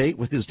 primary debate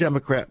with his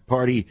Democrat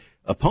Party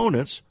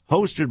opponents,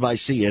 hosted by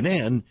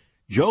CNN,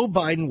 Joe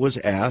Biden was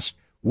asked,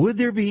 would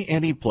there be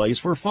any place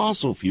for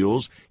fossil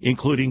fuels,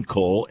 including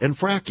coal and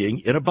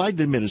fracking, in a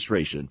Biden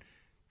administration?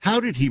 How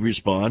did he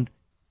respond?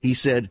 He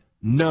said,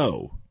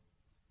 no.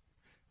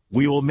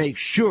 We will make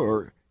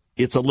sure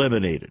it's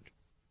eliminated.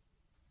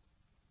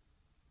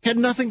 Had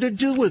nothing to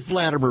do with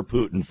Vladimir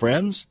Putin,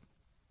 friends.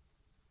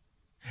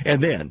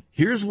 And then,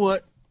 here's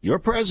what your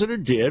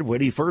president did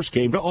when he first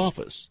came to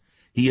office.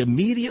 He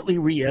immediately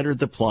re-entered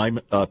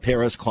the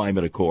Paris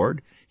Climate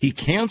Accord. He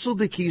canceled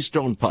the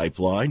Keystone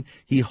Pipeline.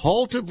 He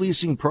halted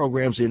leasing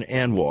programs in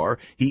ANWR.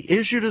 He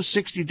issued a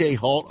 60-day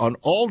halt on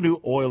all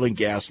new oil and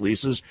gas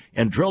leases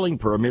and drilling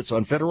permits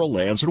on federal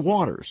lands and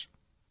waters.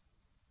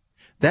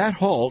 That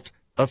halt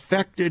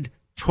affected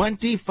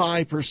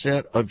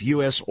 25% of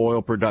U.S.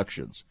 oil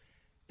productions.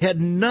 had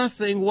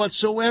nothing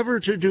whatsoever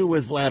to do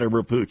with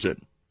Vladimir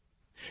Putin.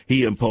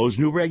 He imposed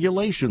new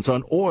regulations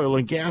on oil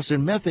and gas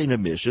and methane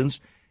emissions,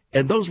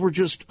 and those were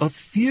just a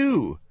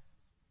few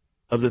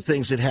of the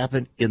things that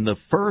happened in the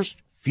first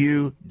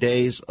few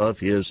days of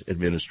his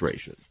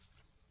administration.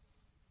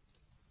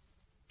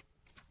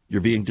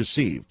 You're being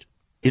deceived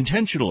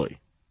intentionally.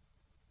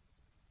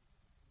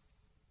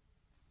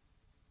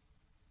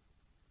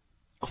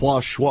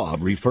 Klaus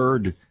Schwab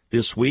referred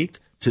this week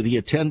to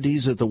the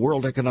attendees at the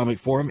World Economic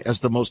Forum as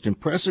the most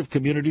impressive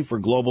community for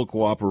global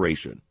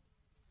cooperation.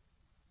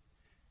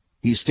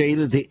 He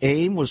stated the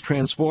aim was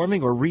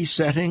transforming or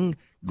resetting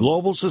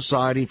global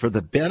society for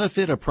the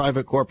benefit of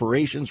private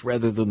corporations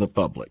rather than the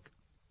public.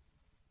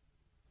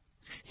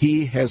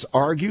 He has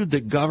argued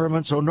that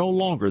governments are no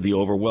longer the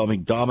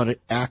overwhelming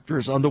dominant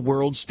actors on the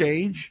world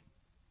stage.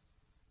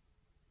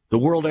 The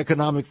World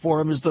Economic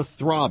Forum is the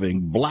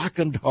throbbing,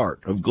 blackened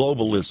heart of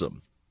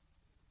globalism.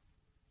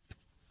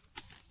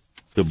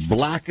 The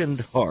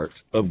blackened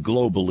heart of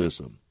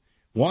globalism.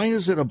 Why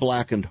is it a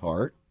blackened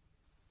heart?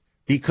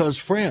 Because,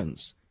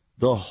 friends,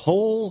 the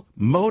whole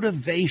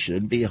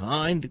motivation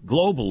behind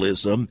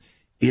globalism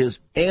is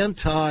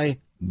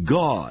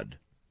anti-God.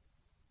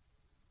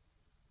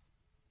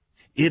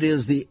 It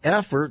is the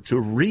effort to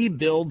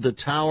rebuild the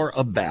Tower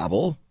of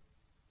Babel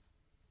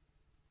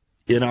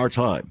in our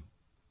time.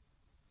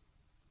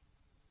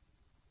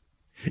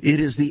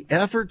 It is the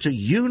effort to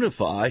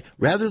unify,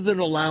 rather than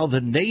allow the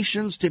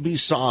nations to be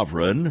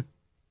sovereign,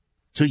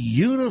 to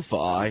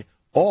unify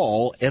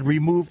all and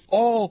remove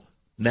all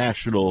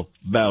national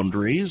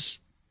boundaries,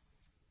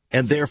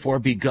 and therefore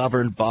be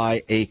governed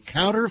by a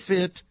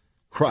counterfeit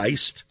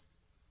Christ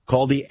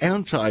called the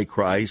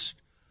Antichrist,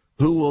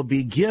 who will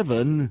be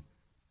given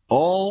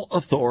all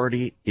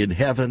authority in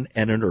heaven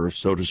and in earth,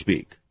 so to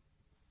speak.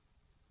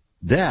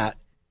 That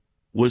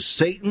was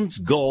Satan's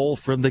goal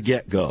from the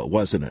get-go,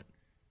 wasn't it?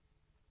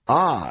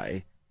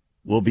 I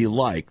will be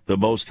like the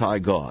Most High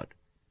God.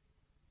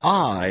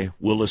 I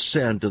will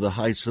ascend to the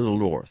heights of the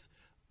north.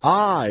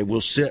 I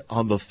will sit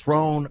on the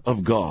throne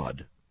of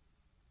God.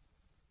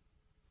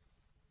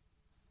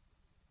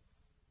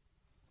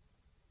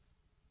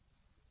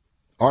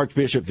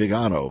 Archbishop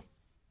Vigano,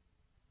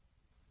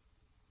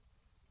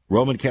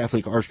 Roman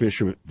Catholic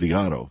Archbishop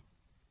Vigano,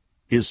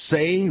 is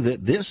saying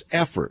that this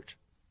effort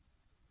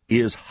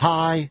is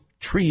high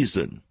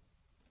treason,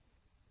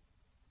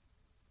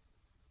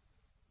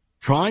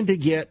 trying to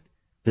get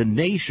the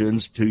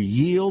nations to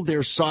yield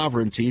their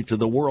sovereignty to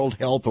the World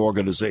Health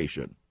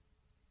Organization,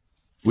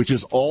 which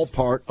is all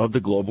part of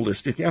the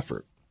globalistic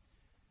effort.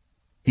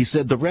 He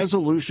said the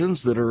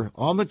resolutions that are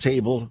on the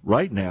table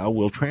right now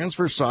will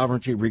transfer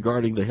sovereignty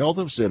regarding the health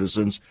of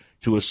citizens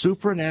to a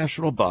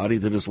supranational body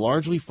that is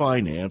largely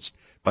financed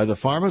by the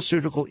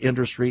pharmaceutical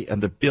industry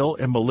and the Bill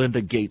and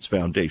Melinda Gates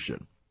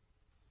Foundation.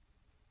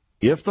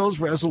 If those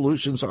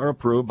resolutions are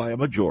approved by a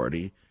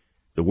majority,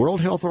 the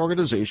World Health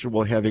Organization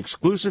will have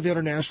exclusive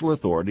international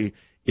authority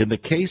in the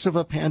case of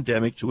a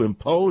pandemic to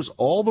impose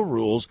all the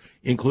rules,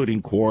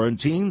 including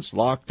quarantines,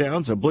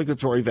 lockdowns,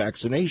 obligatory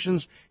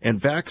vaccinations, and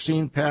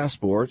vaccine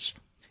passports,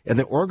 and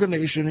the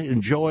organization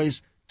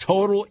enjoys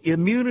total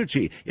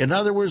immunity. In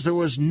other words, there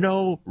was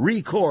no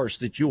recourse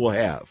that you will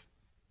have.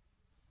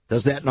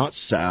 Does that not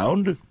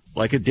sound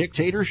like a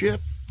dictatorship?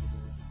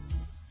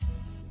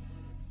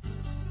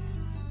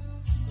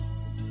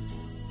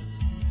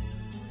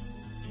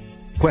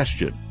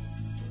 Question: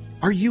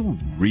 are you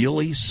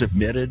really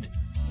submitted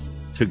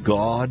to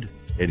God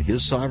and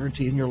his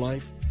sovereignty in your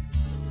life?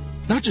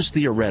 Not just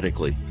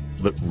theoretically,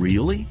 but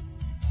really?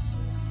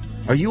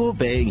 Are you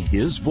obeying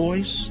his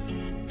voice?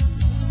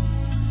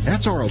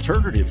 That's our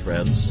alternative,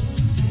 friends.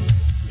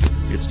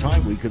 It's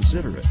time we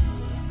consider it.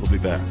 We'll be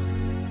back.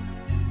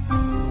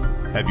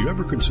 Have you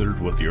ever considered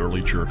what the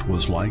early church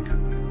was like?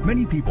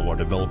 Many people are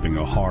developing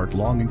a heart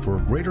longing for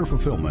greater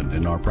fulfillment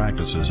in our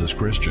practices as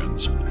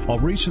Christians. A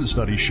recent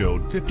study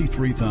showed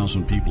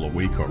 53,000 people a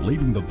week are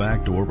leaving the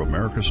back door of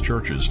America's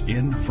churches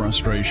in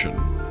frustration.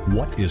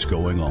 What is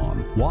going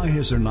on? Why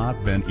has there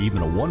not been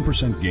even a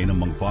 1% gain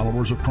among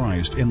followers of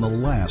Christ in the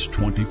last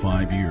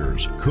 25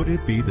 years? Could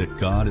it be that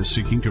God is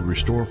seeking to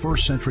restore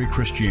first century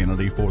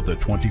Christianity for the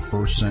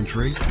 21st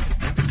century?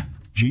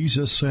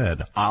 Jesus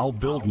said, "I'll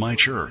build my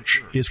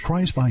church." Is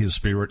Christ by his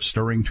Spirit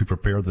stirring to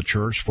prepare the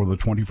church for the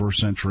 21st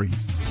century?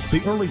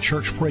 The early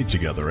church prayed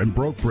together and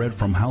broke bread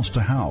from house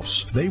to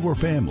house. They were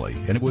family,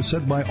 and it was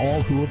said by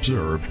all who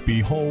observed,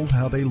 "Behold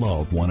how they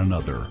love one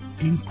another."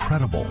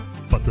 Incredible.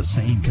 But the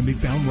same can be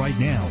found right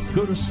now.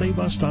 Go to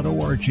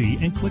saveus.org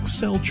and click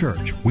Cell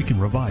Church. We can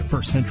revive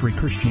first century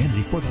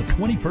Christianity for the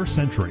 21st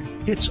century.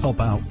 It's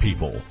about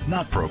people,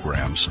 not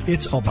programs.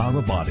 It's about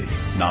a body,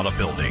 not a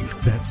building.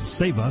 That's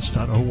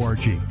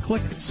saveus.org.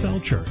 Click Cell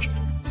Church.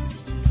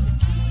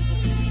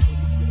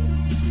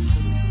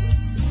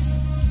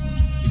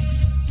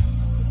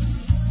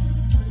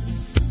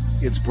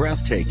 It's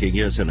breathtaking,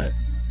 isn't it?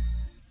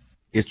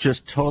 It's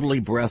just totally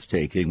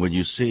breathtaking when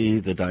you see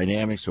the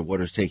dynamics of what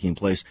is taking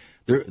place.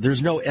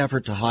 There's no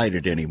effort to hide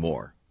it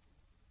anymore.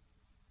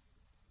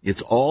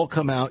 It's all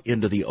come out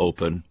into the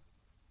open.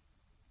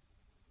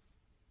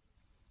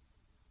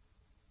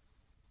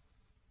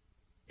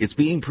 It's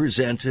being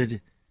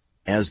presented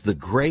as the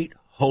great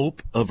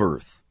hope of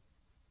earth,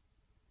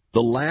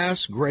 the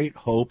last great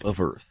hope of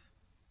earth,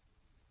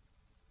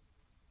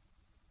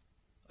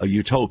 a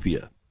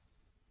utopia,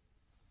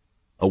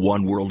 a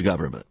one-world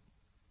government.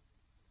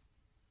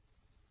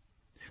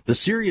 The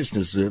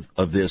seriousness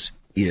of this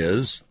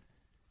is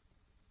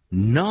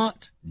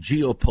not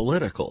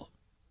geopolitical.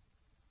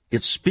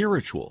 It's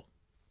spiritual.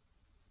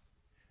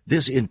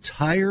 This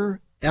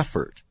entire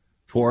effort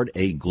toward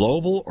a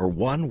global or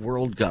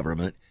one-world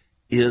government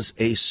is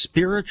a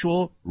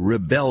spiritual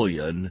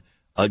rebellion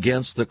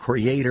against the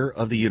creator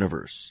of the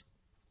universe.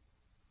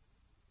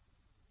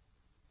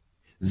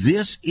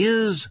 This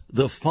is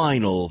the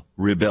final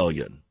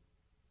rebellion.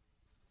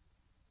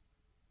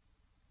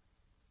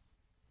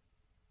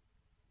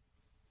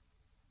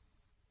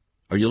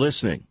 Are you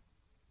listening?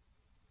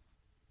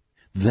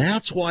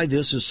 That's why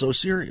this is so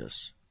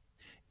serious.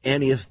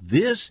 And if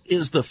this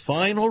is the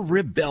final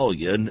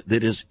rebellion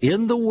that is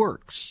in the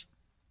works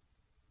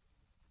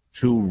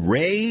to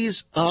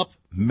raise up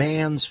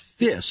man's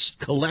fist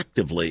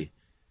collectively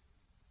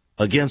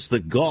against the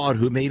God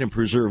who made and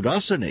preserved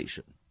us a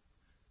nation,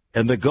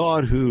 and the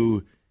God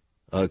who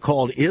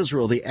called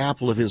Israel the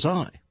apple of his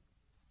eye,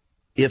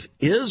 if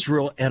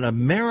Israel and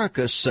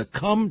America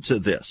succumb to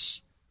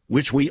this,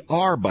 which we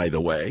are, by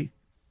the way,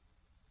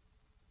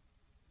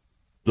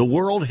 the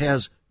world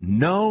has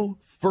no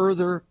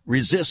further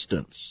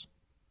resistance.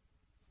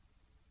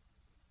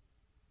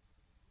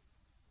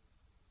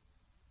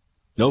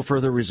 No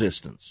further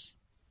resistance.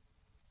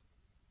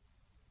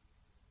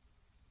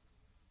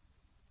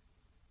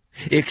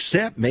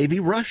 Except maybe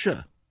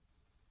Russia.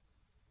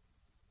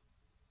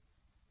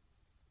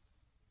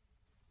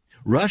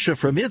 Russia,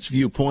 from its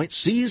viewpoint,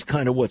 sees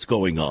kind of what's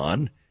going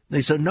on.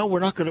 They said, no,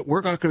 we're not going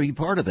to be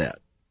part of that.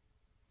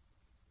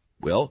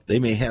 Well, they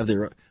may have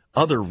their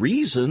other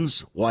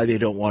reasons why they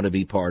don't want to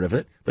be part of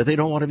it, but they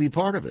don't want to be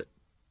part of it.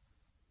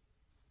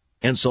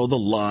 And so the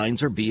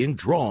lines are being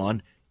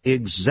drawn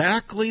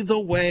exactly the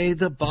way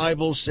the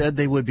Bible said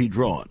they would be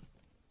drawn.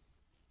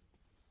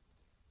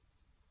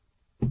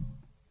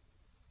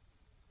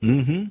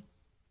 And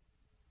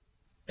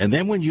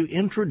then when you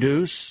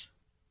introduce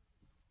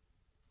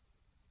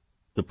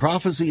the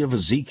prophecy of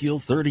Ezekiel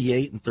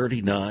 38 and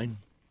 39,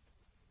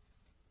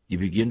 you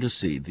begin to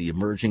see the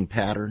emerging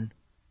pattern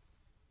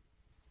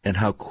and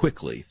how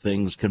quickly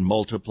things can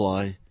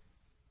multiply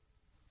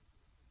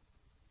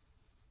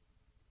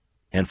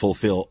and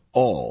fulfill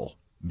all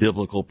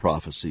biblical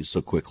prophecies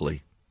so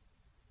quickly.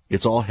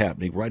 It's all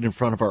happening right in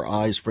front of our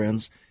eyes,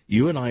 friends.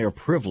 You and I are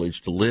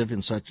privileged to live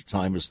in such a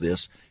time as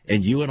this,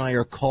 and you and I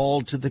are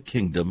called to the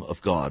kingdom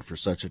of God for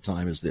such a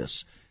time as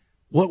this.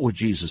 What would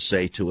Jesus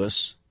say to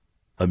us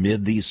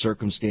amid these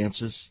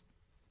circumstances?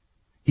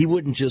 He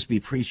wouldn't just be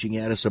preaching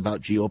at us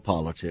about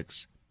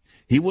geopolitics.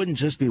 He wouldn't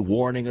just be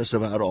warning us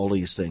about all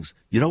these things.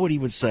 You know what he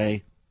would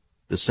say?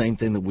 The same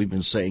thing that we've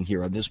been saying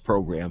here on this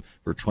program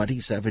for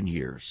 27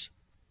 years.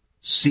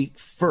 Seek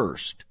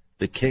first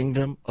the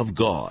kingdom of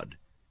God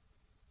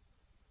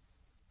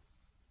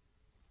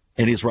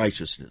and his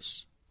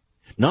righteousness.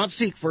 Not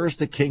seek first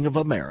the king of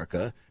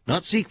America,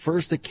 not seek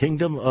first the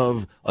kingdom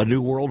of a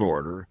new world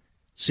order.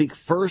 Seek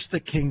first the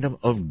kingdom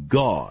of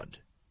God.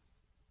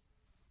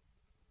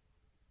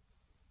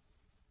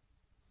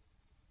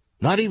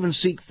 Not even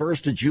seek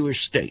first a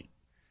Jewish state.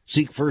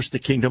 Seek first the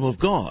kingdom of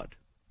God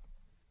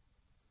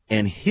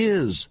and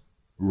his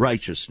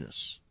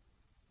righteousness,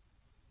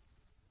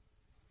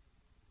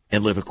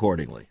 and live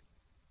accordingly.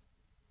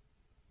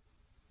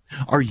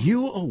 Are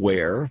you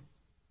aware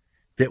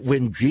that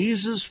when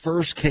Jesus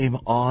first came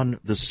on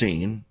the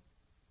scene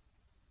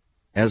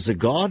as the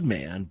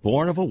God-man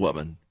born of a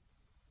woman,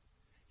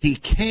 he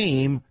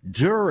came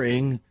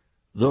during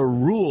the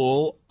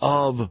rule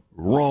of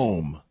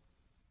Rome?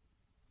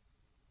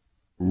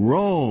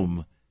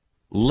 Rome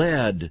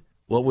led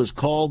what was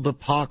called the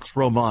Pax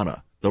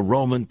Romana, the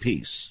Roman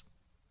peace,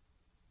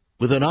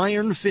 with an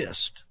iron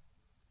fist.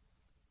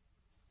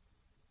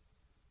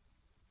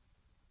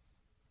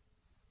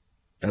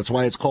 That's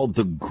why it's called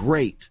the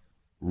Great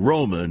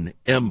Roman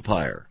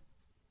Empire.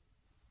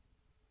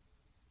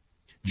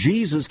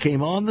 Jesus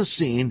came on the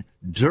scene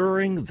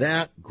during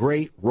that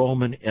great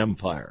Roman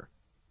Empire.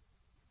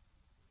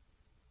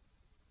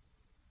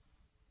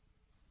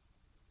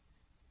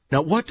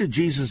 Now, what did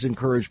Jesus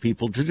encourage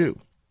people to do?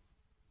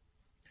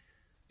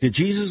 Did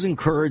Jesus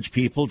encourage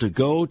people to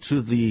go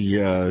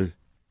to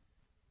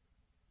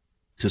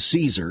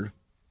Caesar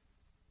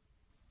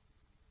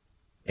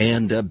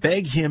and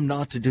beg him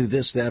not to do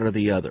this, that, or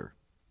the other?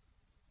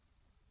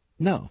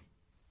 No.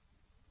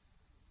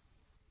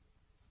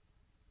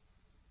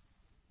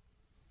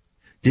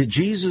 Did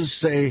Jesus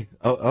say,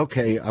 oh,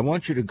 okay, I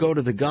want you to go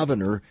to the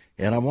governor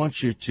and I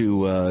want you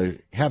to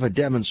have a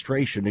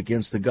demonstration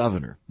against the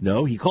governor?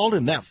 No, he called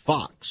him that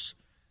fox.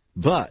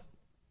 But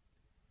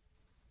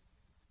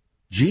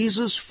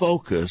Jesus'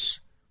 focus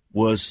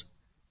was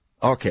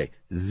Okay,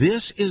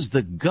 this is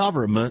the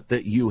government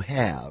that you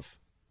have.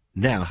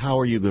 Now, how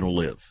are you going to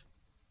live?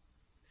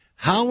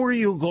 How are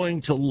you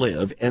going to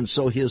live? And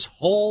so his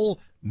whole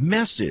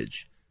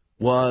message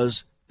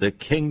was the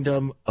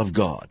kingdom of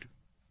God.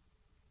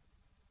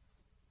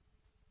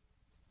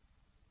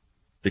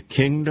 The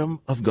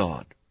kingdom of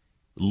God.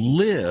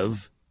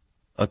 Live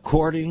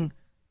according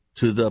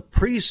to the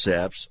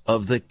precepts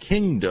of the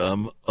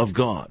kingdom of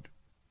God.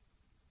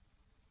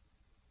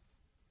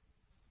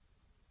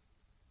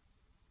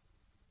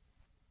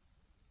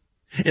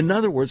 In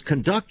other words,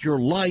 conduct your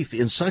life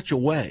in such a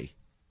way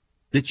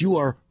that you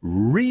are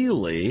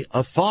really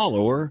a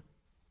follower,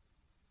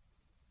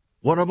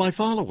 one of my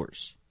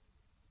followers.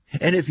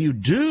 And if you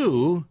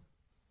do,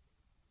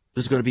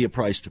 there's going to be a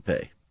price to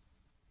pay.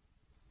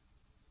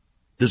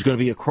 There's going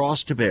to be a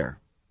cross to bear.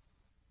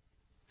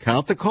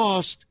 Count the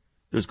cost.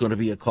 There's going to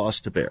be a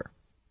cost to bear.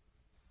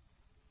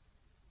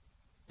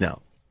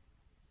 Now,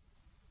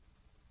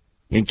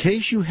 in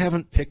case you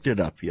haven't picked it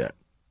up yet,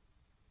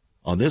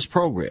 on this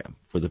program,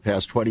 for the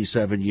past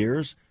 27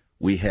 years,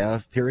 we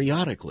have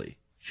periodically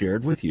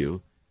shared with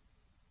you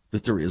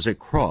that there is a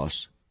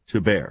cross to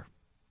bear.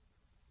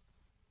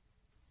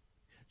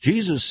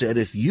 Jesus said,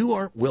 if you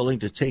aren't willing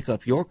to take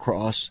up your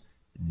cross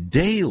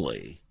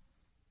daily,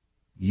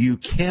 you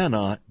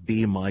cannot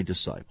be my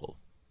disciple.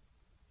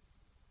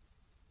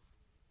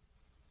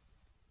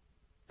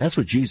 That's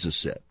what Jesus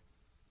said.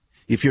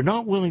 If you're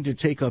not willing to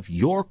take up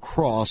your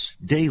cross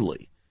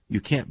daily, you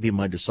can't be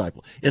my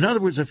disciple. In other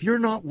words, if you're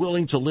not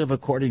willing to live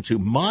according to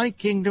my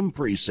kingdom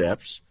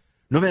precepts,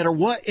 no matter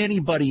what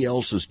anybody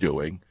else is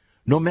doing,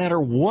 no matter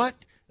what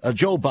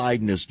Joe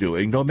Biden is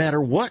doing, no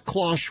matter what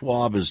Klaus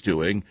Schwab is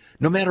doing,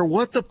 no matter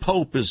what the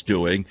Pope is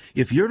doing,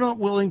 if you're not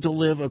willing to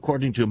live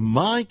according to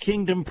my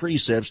kingdom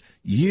precepts,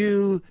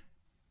 you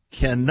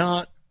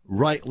cannot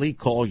rightly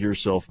call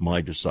yourself my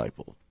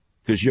disciple,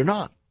 because you're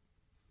not.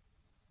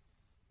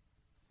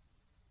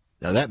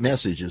 Now, that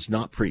message is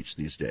not preached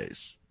these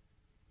days,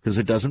 because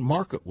it doesn't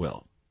market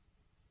well.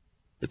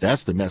 But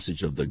that's the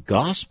message of the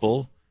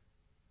gospel.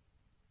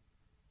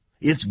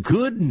 It's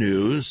good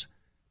news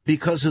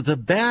because of the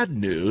bad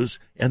news,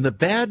 and the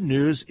bad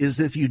news is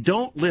that if you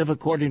don't live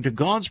according to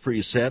God's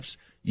precepts,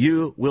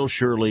 you will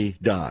surely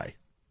die,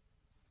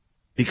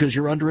 because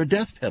you're under a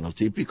death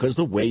penalty, because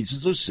the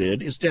wages of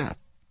sin is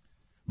death.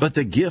 But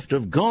the gift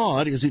of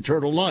God is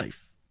eternal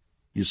life,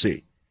 you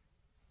see.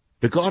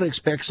 But God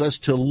expects us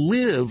to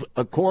live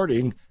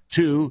according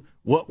to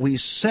what we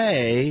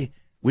say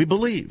we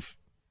believe.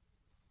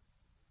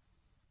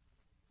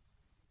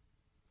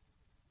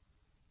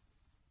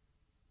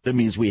 That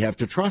means we have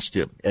to trust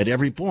him at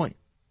every point.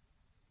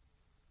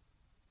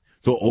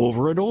 So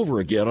over and over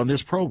again on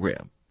this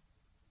program,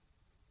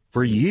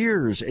 for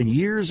years and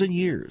years and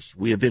years,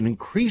 we have been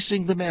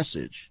increasing the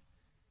message.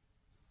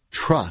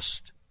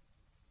 Trust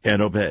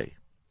and obey.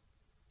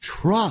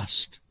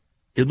 Trust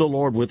in the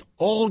Lord with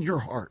all your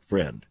heart,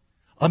 friend.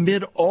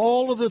 Amid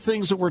all of the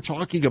things that we're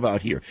talking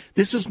about here,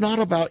 this is not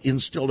about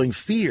instilling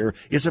fear.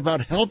 It's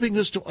about helping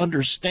us to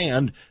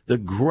understand the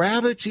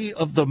gravity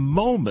of the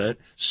moment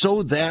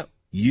so that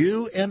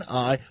you and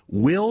I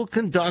will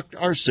conduct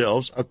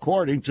ourselves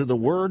according to the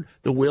word,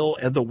 the will,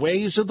 and the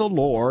ways of the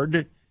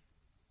Lord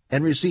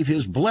and receive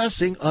his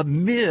blessing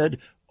amid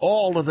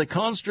all of the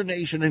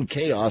consternation and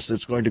chaos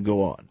that's going to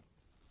go on.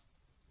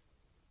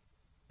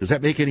 Does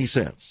that make any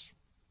sense?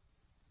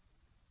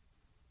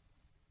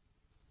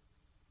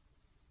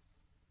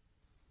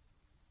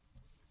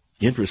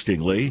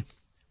 Interestingly,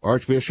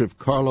 Archbishop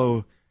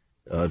Carlo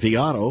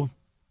Viano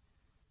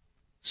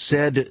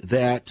said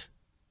that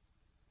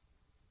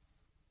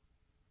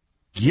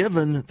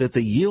given that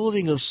the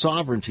yielding of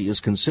sovereignty is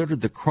considered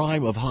the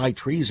crime of high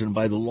treason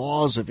by the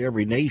laws of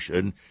every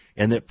nation,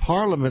 and that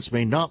parliaments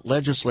may not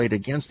legislate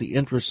against the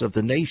interests of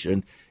the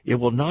nation, it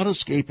will not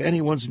escape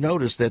anyone's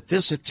notice that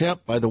this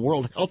attempt by the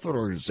World Health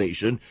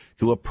Organization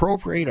to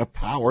appropriate a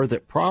power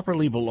that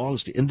properly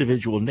belongs to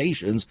individual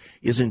nations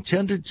is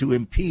intended to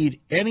impede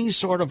any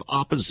sort of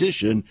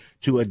opposition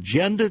to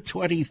Agenda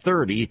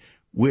 2030,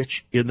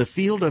 which in the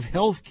field of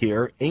health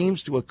care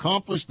aims to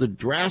accomplish the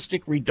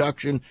drastic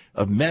reduction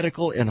of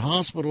medical and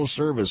hospital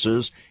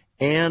services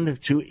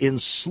and to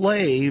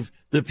enslave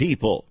the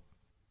people.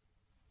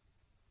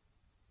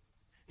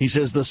 He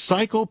says the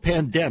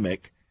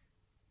psychopandemic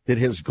that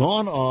has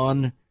gone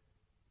on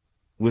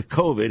with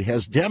COVID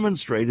has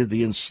demonstrated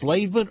the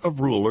enslavement of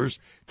rulers,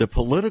 the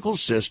political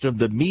system,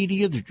 the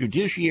media, the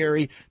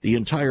judiciary, the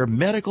entire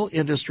medical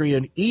industry,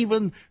 and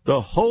even the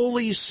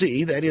Holy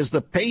See, that is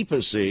the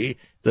papacy,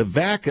 the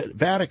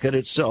Vatican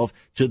itself,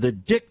 to the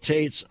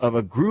dictates of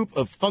a group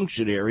of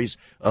functionaries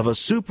of a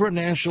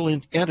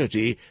supranational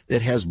entity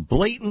that has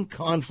blatant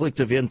conflict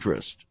of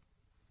interest.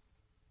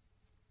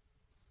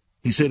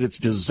 He said it's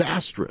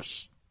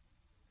disastrous.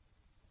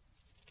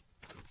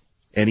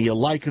 And he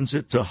likens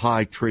it to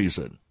high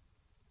treason.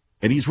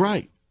 And he's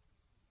right.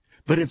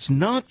 But it's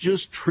not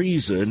just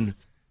treason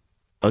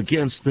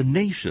against the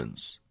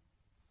nations.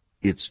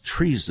 It's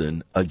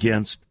treason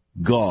against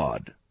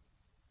God.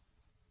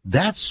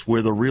 That's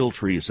where the real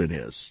treason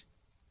is.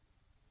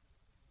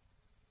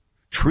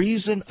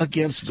 treason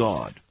against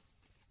God.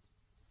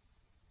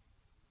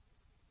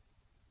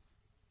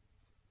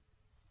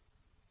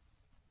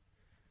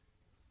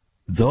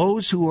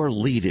 Those who are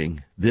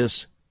leading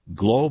this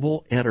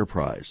global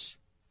enterprise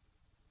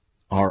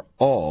are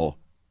all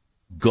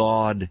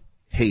God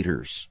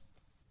haters.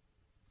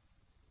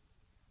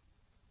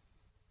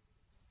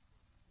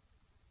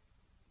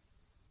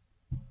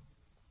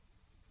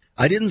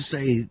 I didn't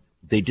say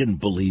they didn't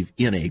believe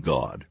in a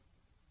God.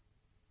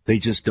 They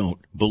just don't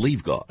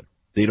believe God.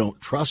 They don't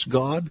trust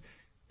God.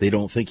 They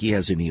don't think he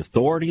has any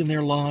authority in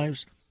their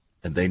lives,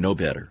 and they know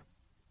better.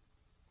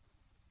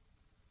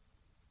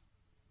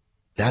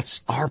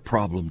 That's our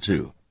problem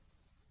too.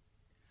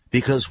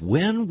 Because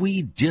when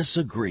we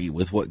disagree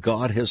with what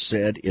God has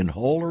said in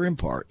whole or in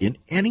part, in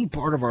any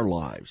part of our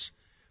lives,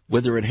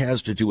 whether it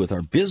has to do with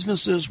our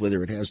businesses,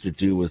 whether it has to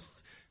do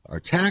with our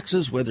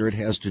taxes, whether it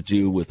has to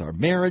do with our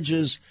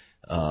marriages,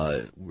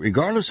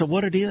 regardless of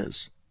what it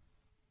is,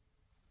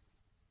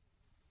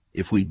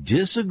 if we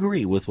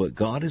disagree with what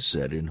God has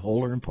said in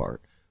whole or in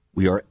part,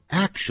 we are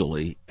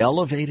actually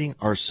elevating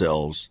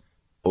ourselves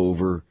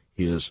over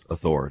his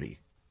authority.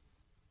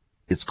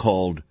 It's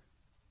called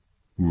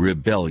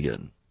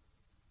rebellion.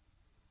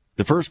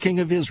 The first king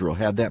of Israel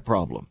had that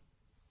problem.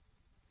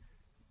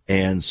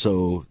 And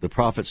so the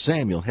prophet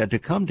Samuel had to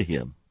come to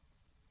him.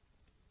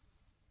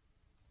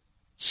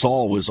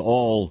 Saul was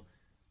all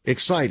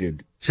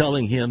excited,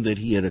 telling him that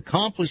he had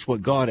accomplished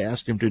what God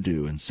asked him to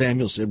do. And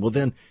Samuel said, well,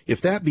 then,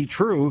 if that be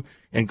true,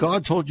 and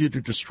God told you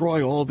to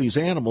destroy all these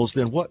animals,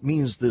 then what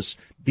means this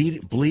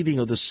bleating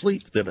of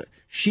the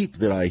sheep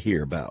that I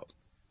hear about?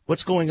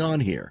 What's going on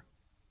here?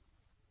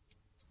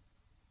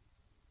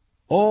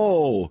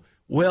 Oh,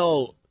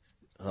 well,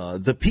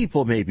 the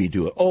people maybe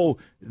do it. Oh,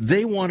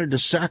 they wanted to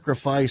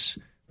sacrifice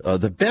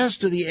the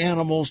best of the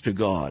animals to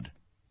God.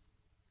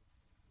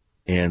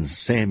 And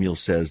Samuel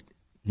says,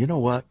 you know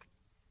what?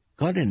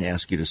 God didn't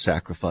ask you to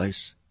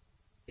sacrifice.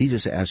 He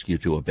just asked you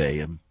to obey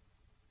him.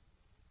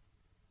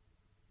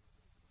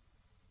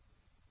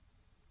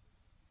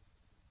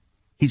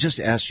 He just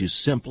asked you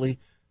simply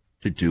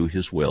to do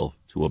his will,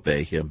 to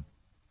obey him.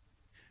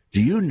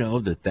 Do you know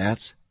that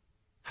that's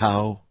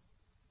how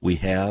we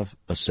have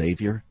a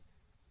Savior?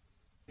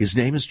 His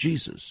name is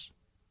Jesus,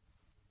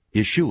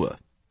 Yeshua.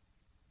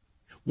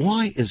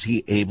 Why is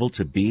he able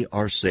to be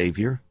our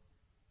Savior?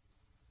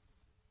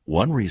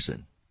 One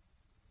reason.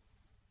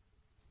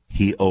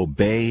 He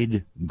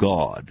obeyed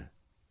God,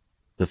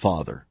 the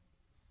Father,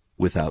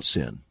 without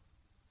sin.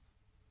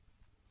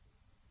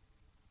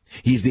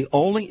 He's the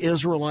only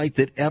Israelite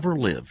that ever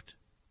lived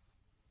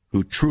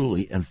who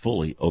truly and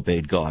fully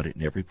obeyed God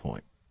at every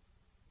point.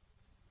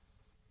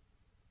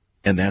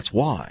 And that's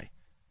why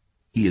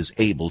he is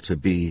able to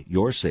be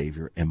your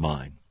Savior and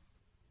mine.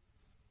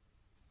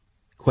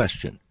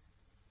 Question.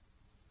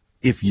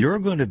 If you're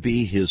going to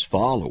be his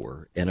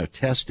follower and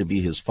attest to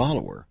be his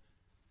follower,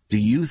 do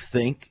you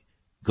think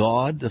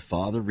God the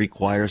Father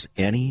requires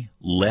any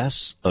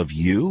less of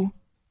you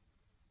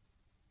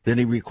than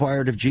he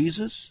required of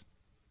Jesus?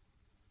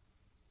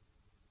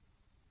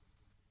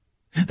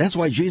 That's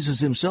why Jesus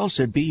himself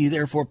said, be ye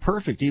therefore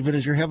perfect, even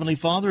as your heavenly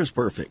Father is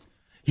perfect.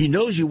 He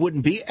knows you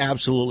wouldn't be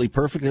absolutely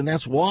perfect, and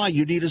that's why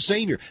you need a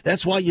Savior.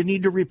 That's why you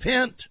need to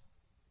repent.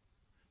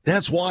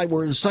 That's why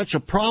we're in such a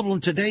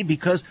problem today,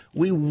 because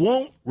we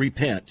won't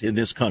repent in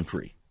this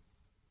country.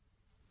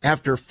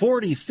 After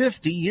 40,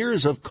 50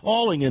 years of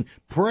calling and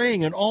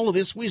praying and all of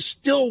this, we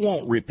still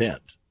won't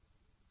repent.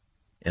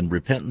 And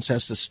repentance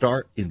has to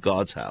start in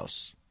God's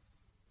house.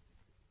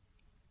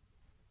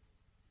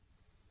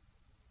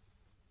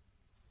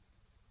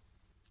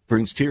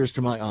 Brings tears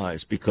to my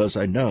eyes because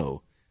I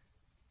know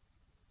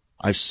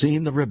I've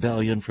seen the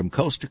rebellion from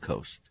coast to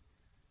coast,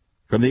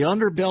 from the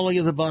underbelly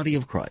of the body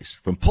of Christ,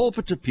 from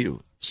pulpit to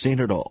pew, seen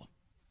it all.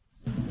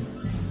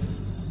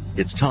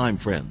 It's time,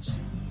 friends.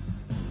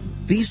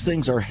 These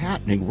things are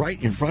happening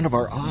right in front of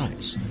our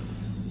eyes.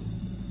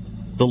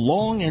 The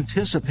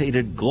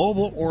long-anticipated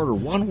global order,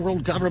 one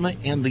world government,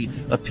 and the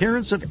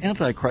appearance of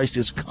Antichrist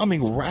is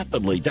coming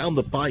rapidly down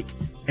the pike,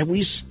 and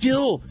we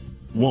still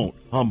won't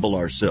humble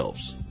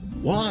ourselves.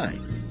 Why?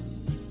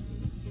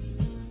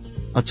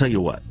 I'll tell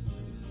you what.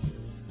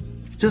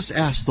 Just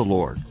ask the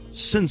Lord,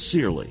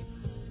 sincerely,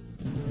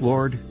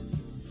 Lord,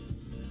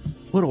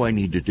 what do I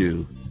need to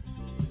do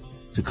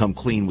to come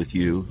clean with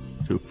you,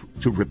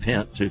 to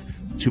repent,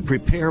 to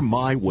prepare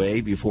my way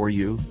before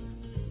you?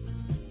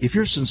 If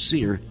you're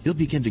sincere, he'll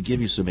begin to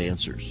give you some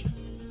answers.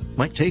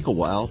 Might take a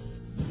while.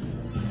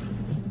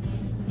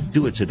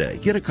 Do it today.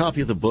 Get a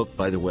copy of the book,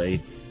 by the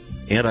way,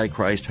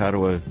 Antichrist, How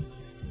to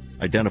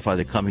Identify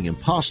the Coming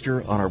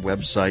Imposter, on our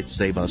website,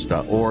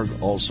 saveus.org.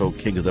 Also,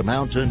 King of the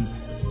Mountain,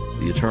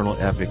 The Eternal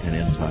Epic and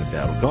End Time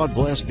Battle. God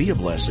bless, be a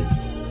blessing,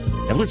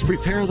 and let's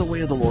prepare the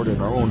way of the Lord in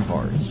our own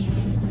hearts.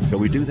 Shall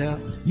we do that?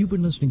 You've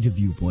been listening to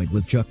Viewpoint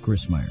with Chuck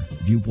Crismier.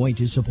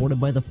 Viewpoint is supported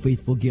by the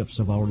faithful gifts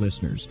of our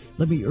listeners.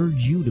 Let me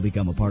urge you to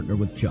become a partner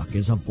with Chuck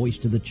as a voice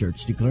to the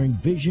church declaring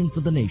vision for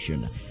the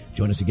nation.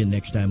 Join us again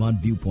next time on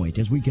Viewpoint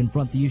as we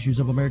confront the issues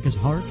of America's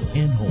heart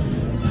and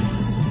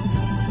home.